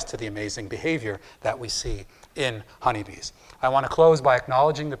gives rise to the amazing behavior that we see in honeybees. I want to close by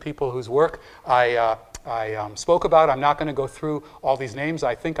acknowledging the people whose work I spoke about. I'm not going to go through all these names.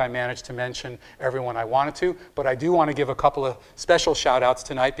 I think I managed to mention everyone I wanted to, but I do want to give a couple of special shout outs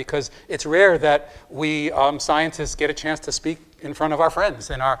tonight because it's rare that we scientists get a chance to speak in front of our friends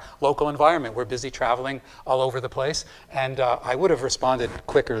in our local environment. We're busy traveling all over the place, and I would have responded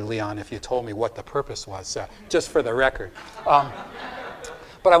quicker, Leon, if you told me what the purpose was, just for the record.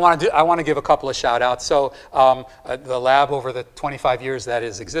 But I want to give a couple of shout outs. So the lab over the 25 years that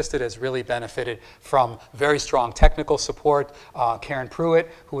has existed has really benefited from very strong technical support. Karen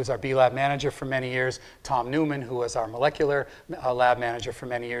Pruitt, who was our B lab manager for many years, Tom Newman, who was our molecular lab manager for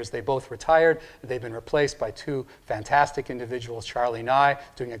many years. They both retired. They've been replaced by two fantastic individuals, Charlie Nye,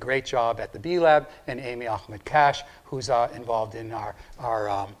 doing a great job at the B lab, and Amy Ahmed Kash, who's involved in our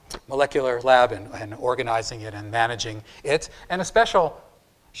molecular lab and organizing it and managing it. And a special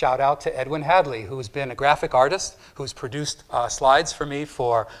shout out to Edwin Hadley, who's been a graphic artist, who's produced slides for me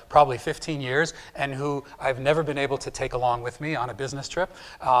for probably 15 years, and who I've never been able to take along with me on a business trip.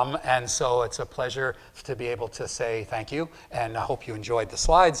 And so it's a pleasure to be able to say thank you, and I hope you enjoyed the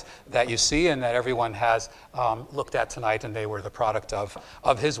slides that you see and that everyone has looked at tonight, and they were the product of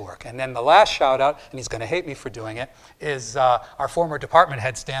his work. And then the last shout out, and he's going to hate me for doing it, is our former department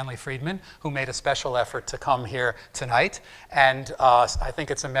head, Stanley Friedman, who made a special effort to come here tonight. And I think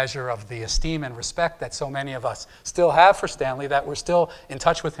it's a measure of the esteem and respect that so many of us still have for Stanley, that we're still in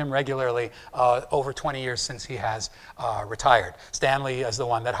touch with him regularly over 20 years since he has retired. Stanley is the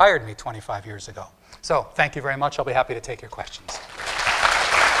one that hired me 25 years ago. So thank you very much. I'll be happy to take your questions.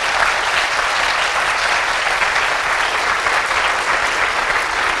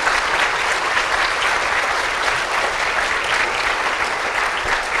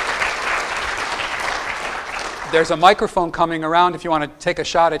 There's a microphone coming around. If you want to take a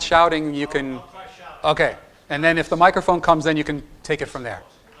shot at shouting, you can. I'll try shouting. Okay. And then if the microphone comes, then you can take it from there.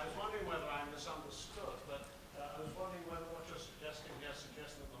 I was wondering whether I misunderstood, but I was wondering whether what you're suggesting here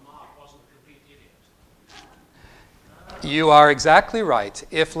suggests that Lamarck wasn't a complete idiot. You are exactly right.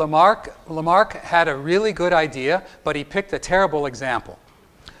 If Lamarck had a really good idea, but he picked a terrible example.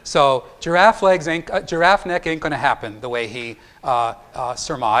 So giraffe neck ain't going to happen the way he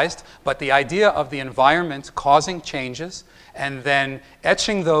surmised, but the idea of the environment causing changes and then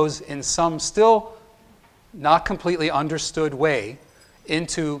etching those in some still not completely understood way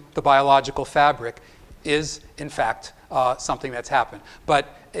into the biological fabric is, in fact, something that's happened.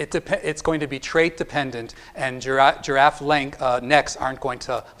 But it's going to be trait dependent, and giraffe necks aren't going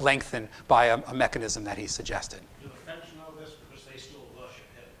to lengthen by a mechanism that he suggested. Do the French know this because they still worship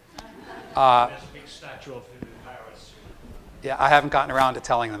him? There's a big statue of him in Paris. Yeah, I haven't gotten around to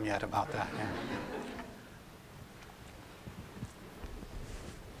telling them yet about that. Yeah.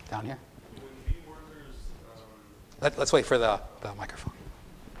 Down here? When bee workers, Let's wait for the microphone.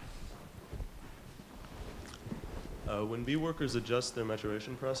 when bee workers adjust their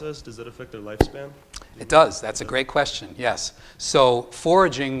maturation process, does that affect their lifespan? It does. That's a great question, yes. So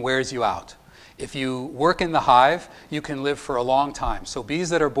foraging wears you out. If you work in the hive, you can live for a long time. So bees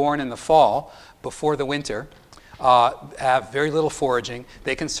that are born in the fall, before the winter, have very little foraging.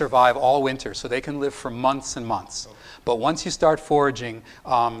 They can survive all winter, so they can live for months and months. But once you start foraging,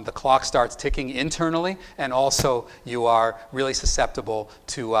 the clock starts ticking internally, and also you are really susceptible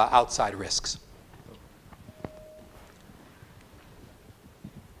to outside risks.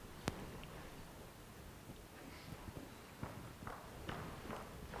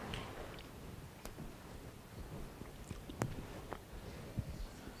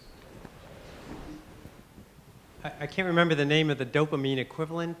 I can't remember the name of the dopamine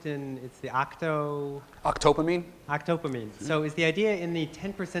equivalent, and it's the Octopamine? octopamine. Mm-hmm. So is the idea in the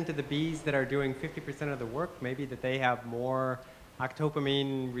 10% of the bees that are doing 50% of the work, maybe that they have more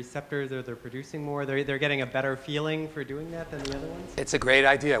octopamine receptors, or they're producing more? They're getting a better feeling for doing that than the other ones? It's a great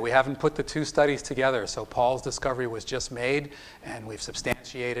idea. We haven't put the two studies together. So Paul's discovery was just made, and we've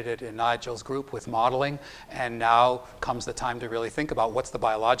substantiated it in Nigel's group with modeling. And now comes the time to really think about what's the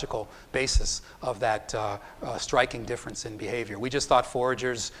biological basis of that striking difference in behavior. We just thought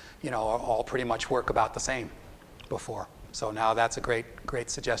foragers, all pretty much work about the same before. So now that's a great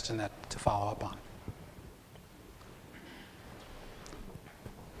suggestion to follow up on.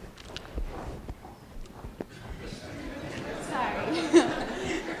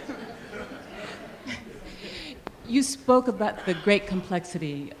 You spoke about the great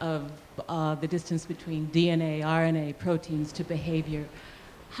complexity of the distance between DNA, RNA, proteins to behavior.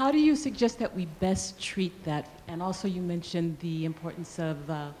 How do you suggest that we best treat that? And also you mentioned the importance of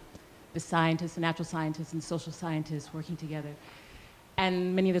the scientists, the natural scientists and social scientists working together.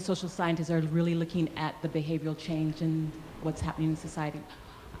 And many of the social scientists are really looking at the behavioral change and what's happening in society.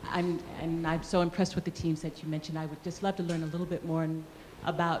 I'm so impressed with the teams that you mentioned. I would just love to learn a little bit more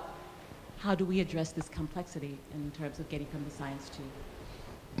about how do we address this complexity in terms of getting from the science to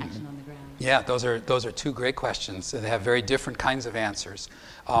action on the ground. Yeah, those are two great questions. They have very different kinds of answers.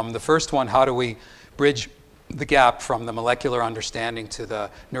 The first one, how do we bridge the gap from the molecular understanding to the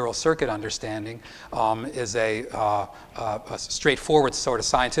neural circuit understanding, is a straightforward sort of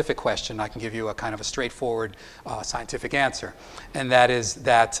scientific question. I can give you a kind of a straightforward scientific answer. And that is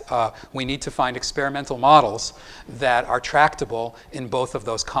that we need to find experimental models that are tractable in both of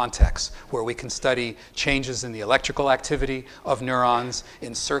those contexts, where we can study changes in the electrical activity of neurons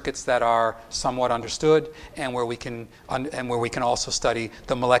in circuits that are somewhat understood, and where we can also study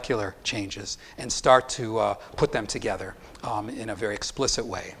the molecular changes and start to put them together in a very explicit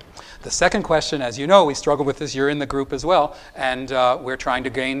way. The second question, as you know, we struggle with this. You're in the group as well, and we're trying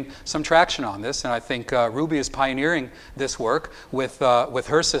to gain some traction on this. And I think Ruby is pioneering this work with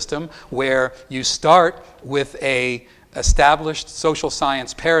her system, where you start with a established social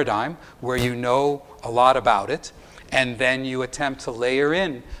science paradigm where you know a lot about it, and then you attempt to layer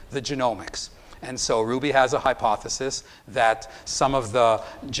in the genomics. And so Ruby has a hypothesis that some of the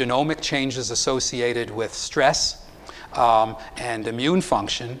genomic changes associated with stress and immune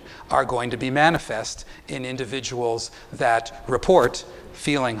function are going to be manifest in individuals that report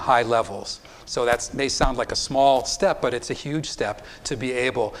feeling high levels. So that may sound like a small step, but it's a huge step to be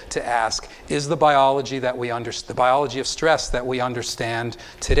able to ask, is the biology that we understand, the biology of stress that we understand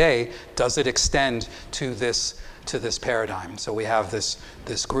today, does it extend to this paradigm? So we have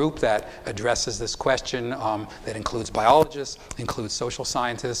this group that addresses this question that includes biologists, includes social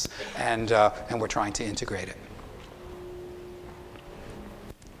scientists, and we're trying to integrate it.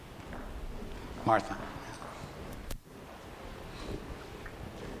 Martha.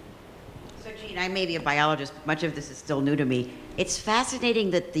 So Jean, I may be a biologist, but much of this is still new to me. It's fascinating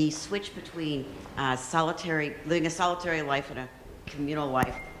that the switch between living a solitary life and a communal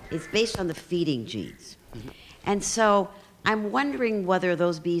life is based on the feeding genes. Mm-hmm. And so I'm wondering whether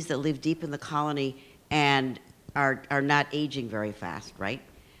those bees that live deep in the colony and are not aging very fast, right?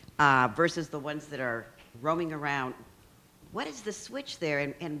 Versus the ones that are roaming around. What is the switch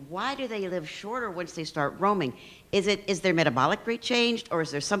there, and why do they live shorter once they start roaming? Is their metabolic rate changed, or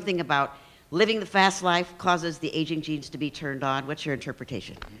is there something about living the fast life causes the aging genes to be turned on? What's your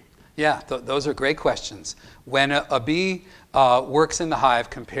interpretation? Yeah, those are great questions. When a bee works in the hive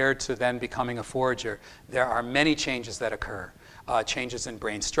compared to then becoming a forager, there are many changes that occur. Changes in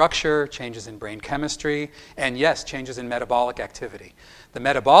brain structure, changes in brain chemistry, and yes, changes in metabolic activity. The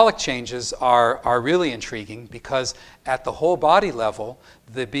metabolic changes are really intriguing because at the whole body level,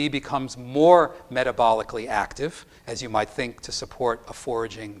 the bee becomes more metabolically active, as you might think, to support a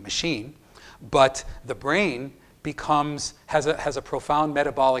foraging machine. But the brain has a profound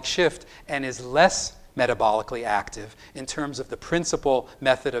metabolic shift and is less metabolically active in terms of the principal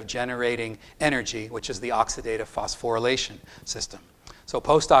method of generating energy, which is the oxidative phosphorylation system. So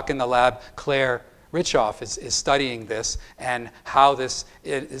postdoc in the lab, Claire Richoff, is studying this and how this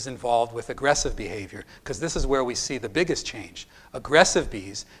is involved with aggressive behavior, because this is where we see the biggest change. Aggressive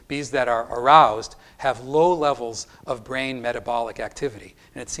bees that are aroused, have low levels of brain metabolic activity,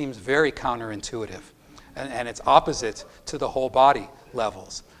 and it seems very counterintuitive. And it's opposite to the whole body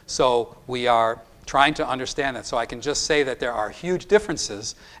levels. So we are trying to understand that. So I can just say that there are huge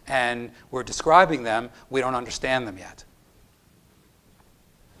differences, and we're describing them. We don't understand them yet.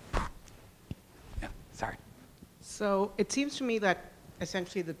 Yeah, sorry. So it seems to me that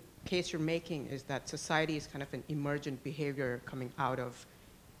essentially the case you're making is that society is kind of an emergent behavior coming out of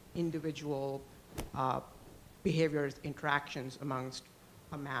individual behaviors, interactions amongst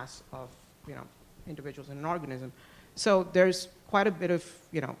a mass of, individuals in an organism. So there's quite a bit of,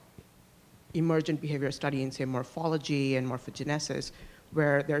 emergent behavior study in, say, morphology and morphogenesis,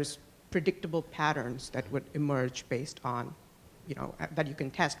 where there's predictable patterns that would emerge based on, that you can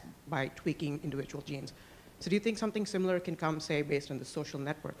test by tweaking individual genes. So do you think something similar can come, say, based on the social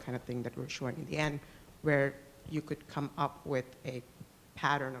network kind of thing that we're showing in the end, where you could come up with a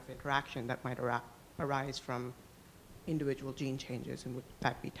pattern of interaction that might arise from individual gene changes, and would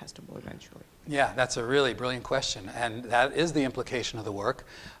that be testable eventually? Yeah, that's a really brilliant question, and that is the implication of the work.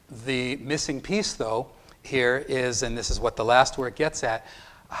 The missing piece, though, here is, and this is what the last work gets at,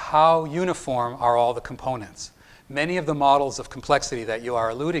 how uniform are all the components? many of the models of complexity that you are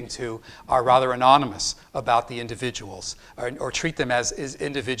alluding to are rather anonymous about the individuals, or treat them as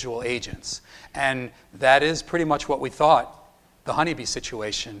individual agents. And that is pretty much what we thought the honeybee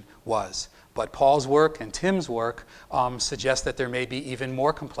situation was. But Paul's work and Tim's work suggest that there may be even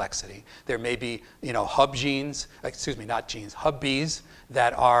more complexity. There may be, hub genes, excuse me, not genes, hub bees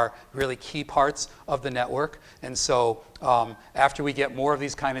that are really key parts of the network. And so after we get more of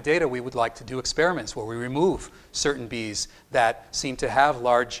these kind of data, we would like to do experiments where we remove certain bees that seem to have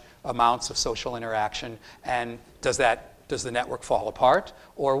large amounts of social interaction. And does the network fall apart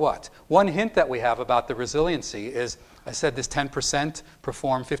or what? One hint that we have about the resiliency is, I said this 10%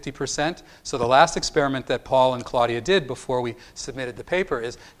 perform 50%. So the last experiment that Paul and Claudia did before we submitted the paper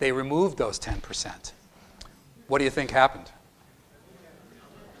is they removed those 10%. What do you think happened?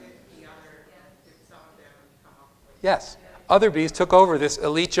 Yes. Other bees took over this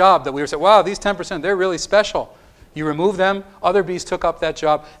elite job that we were saying, wow, these 10%, they're really special. You remove them, other bees took up that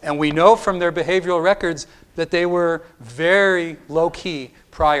job, and we know from their behavioral records that they were very low-key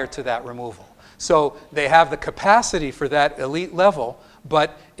prior to that removal. So they have the capacity for that elite level,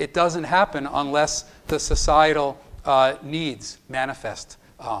 but it doesn't happen unless the societal needs manifest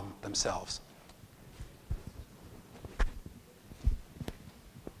themselves.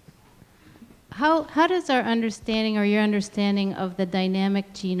 How does our understanding, or your understanding of the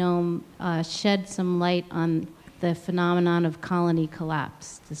dynamic genome shed some light on the phenomenon of colony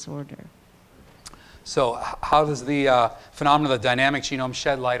collapse disorder? So how does the phenomenon of the dynamic genome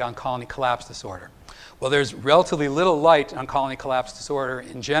shed light on colony collapse disorder? Well, there's relatively little light on colony collapse disorder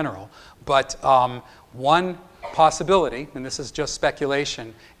in general, but one possibility, and this is just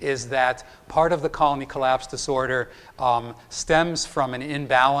speculation, is that part of the colony collapse disorder stems from an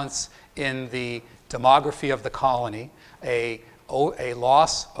imbalance in the demography of the colony, a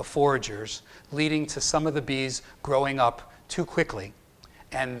loss of foragers, leading to some of the bees growing up too quickly,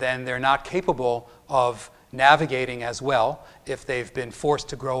 and then they're not capable of navigating as well if they've been forced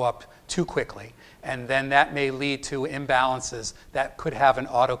to grow up too quickly. And then that may lead to imbalances that could have an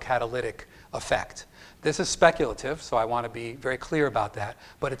autocatalytic effect. This is speculative, so I want to be very clear about that.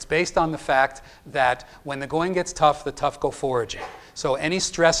 But it's based on the fact that when the going gets tough, the tough go foraging. So any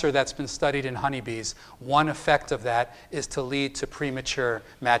stressor that's been studied in honeybees, one effect of that is to lead to premature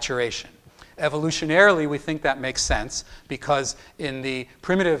maturation. Evolutionarily, we think that makes sense because in the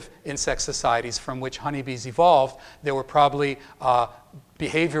primitive insect societies from which honeybees evolved, there were probably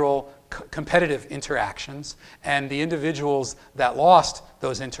behavioral competitive interactions, and the individuals that lost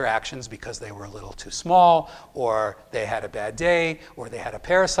those interactions because they were a little too small, or they had a bad day, or they had a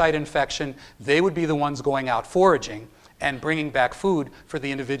parasite infection, they would be the ones going out foraging and bringing back food for the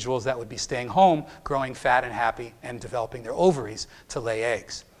individuals that would be staying home, growing fat and happy, and developing their ovaries to lay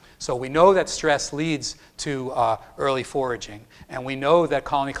eggs. So we know that stress leads to early foraging, and we know that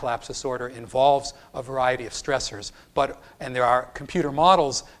colony collapse disorder involves a variety of stressors, and there are computer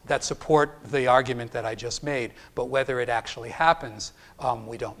models that support the argument that I just made, but whether it actually happens,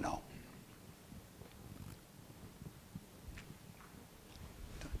 we don't know.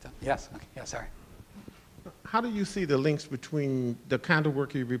 Yes, okay. Yeah, sorry. How do you see the links between the kind of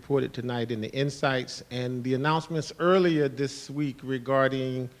work you reported tonight and the insights and the announcements earlier this week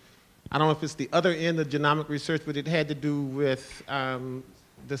regarding, I don't know if it's the other end of genomic research, but it had to do with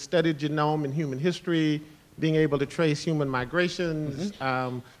the studied genome in human history, being able to trace human migrations,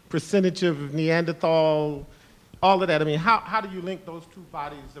 percentage of Neanderthal, all of that. I mean, how do you link those two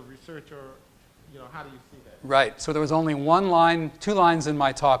bodies of research, or how do you see that? Right. So there was only two lines in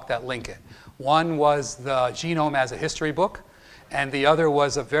my talk that link it. One was the genome as a history book, and the other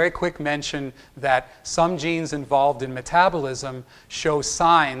was a very quick mention that some genes involved in metabolism show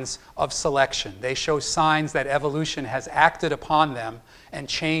signs of selection. They show signs that evolution has acted upon them and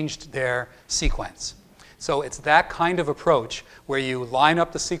changed their sequence. So it's that kind of approach where you line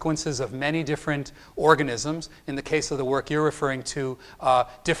up the sequences of many different organisms. In the case of the work you're referring to,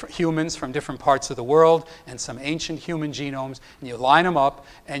 different humans from different parts of the world and some ancient human genomes, and you line them up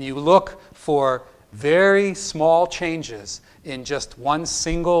and you look for very small changes in just one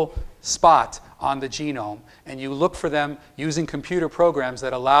single spot on the genome, and you look for them using computer programs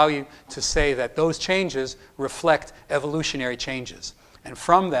that allow you to say that those changes reflect evolutionary changes. And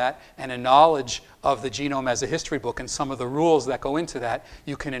from that, and a knowledge of the genome as a history book and some of the rules that go into that,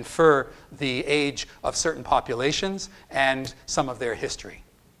 you can infer the age of certain populations and some of their history.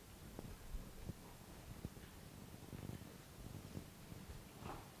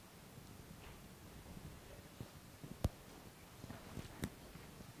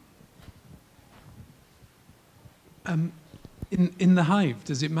 In the hive,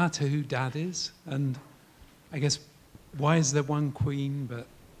 does it matter who dad is? And I guess, why is there one queen but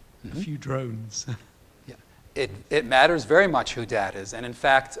a few drones? It matters very much who dad is. And in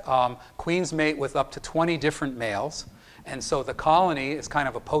fact, queens mate with up to 20 different males. And so the colony is kind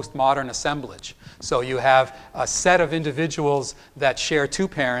of a postmodern assemblage. So you have a set of individuals that share two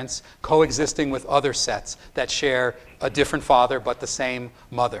parents coexisting with other sets that share a different father but the same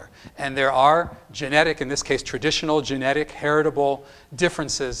mother. And there are genetic, in this case traditional genetic heritable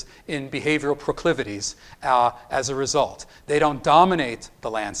differences in behavioral proclivities as a result. They don't dominate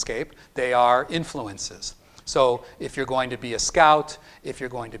the landscape, they are influences. So if you're going to be a scout, if you're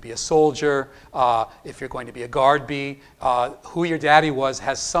going to be a soldier, if you're going to be a guard bee, who your daddy was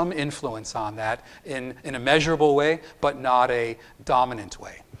has some influence on that in a measurable way, but not a dominant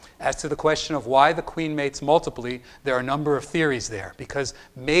way. As to the question of why the queen mates multiply, there are a number of theories there, because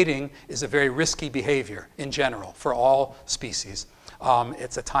mating is a very risky behavior in general for all species.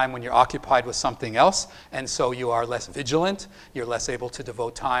 It's a time when you're occupied with something else, and so you are less vigilant. You're less able to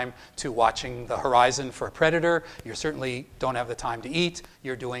devote time to watching the horizon for a predator. You certainly don't have the time to eat.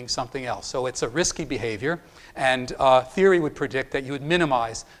 You're doing something else. So it's a risky behavior, and theory would predict that you would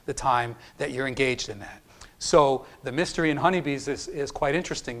minimize the time that you're engaged in that. So the mystery in honeybees is quite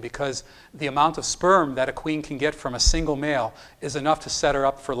interesting, because the amount of sperm that a queen can get from a single male is enough to set her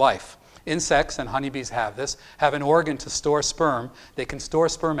up for life. Insects, and honeybees have this, have an organ to store sperm. They can store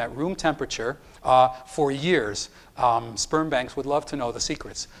sperm at room temperature for years. Sperm banks would love to know the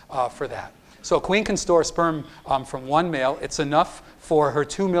secrets for that. So a queen can store sperm from one male. It's enough for her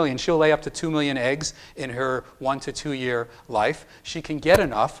 2 million. She'll lay up to 2 million eggs in her 1 to 2 year life. She can get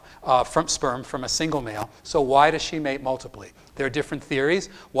enough from sperm from a single male. So why does she mate multiply? There are different theories.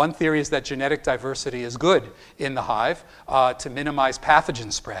 One theory is that genetic diversity is good in the hive to minimize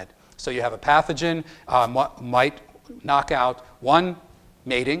pathogen spread. So you have a pathogen might knock out one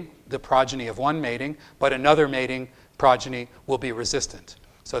mating, the progeny of one mating, but another mating progeny will be resistant.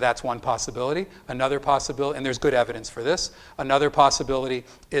 So that's one possibility. Another possibility, and there's good evidence for this, another possibility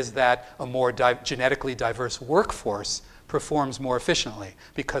is that a more genetically diverse workforce performs more efficiently,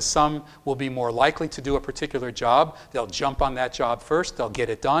 because some will be more likely to do a particular job. They'll jump on that job first, they'll get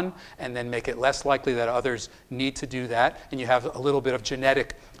it done, and then make it less likely that others need to do that. And you have a little bit of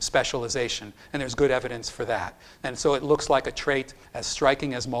genetic specialization, and there's good evidence for that. And so it looks like a trait as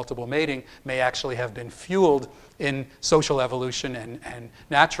striking as multiple mating may actually have been fueled in social evolution and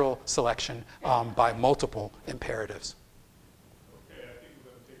natural selection by multiple imperatives. Okay, I think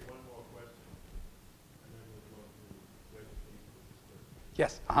we're going to take one more question, and then we'll go to legislation.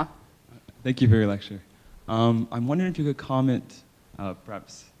 Yes, Thank you for your lecture. I'm wondering if you could comment,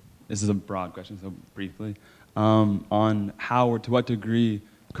 perhaps this is a broad question, so briefly, on how or to what degree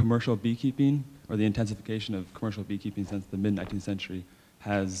commercial beekeeping, or the intensification of commercial beekeeping since the mid-19th century,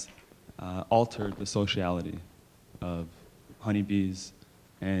 has altered the sociality of honeybees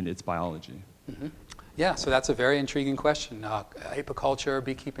and its biology. Mm-hmm. Yeah, so that's a very intriguing question. Apiculture,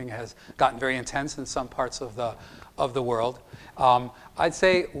 beekeeping has gotten very intense in some parts of the world. I'd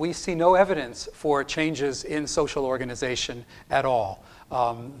say we see no evidence for changes in social organization at all.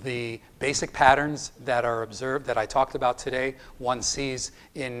 The basic patterns that are observed, that I talked about today, one sees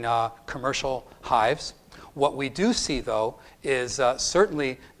in commercial hives. What we do see, though, is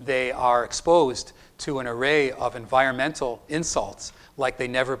certainly they are exposed to an array of environmental insults like they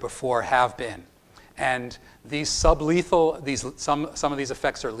never before have been. And these sublethal, some of these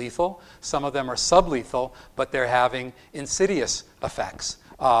effects are lethal, some of them are sublethal, but they're having insidious effects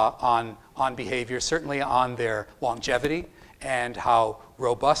on behavior, certainly on their longevity and how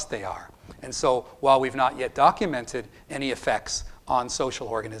robust they are. And so while we've not yet documented any effects on social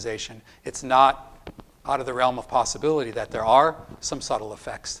organization, it's not out of the realm of possibility that there are some subtle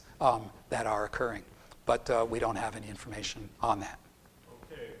effects that are occurring. But we don't have any information on that.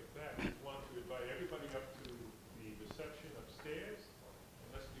 Okay.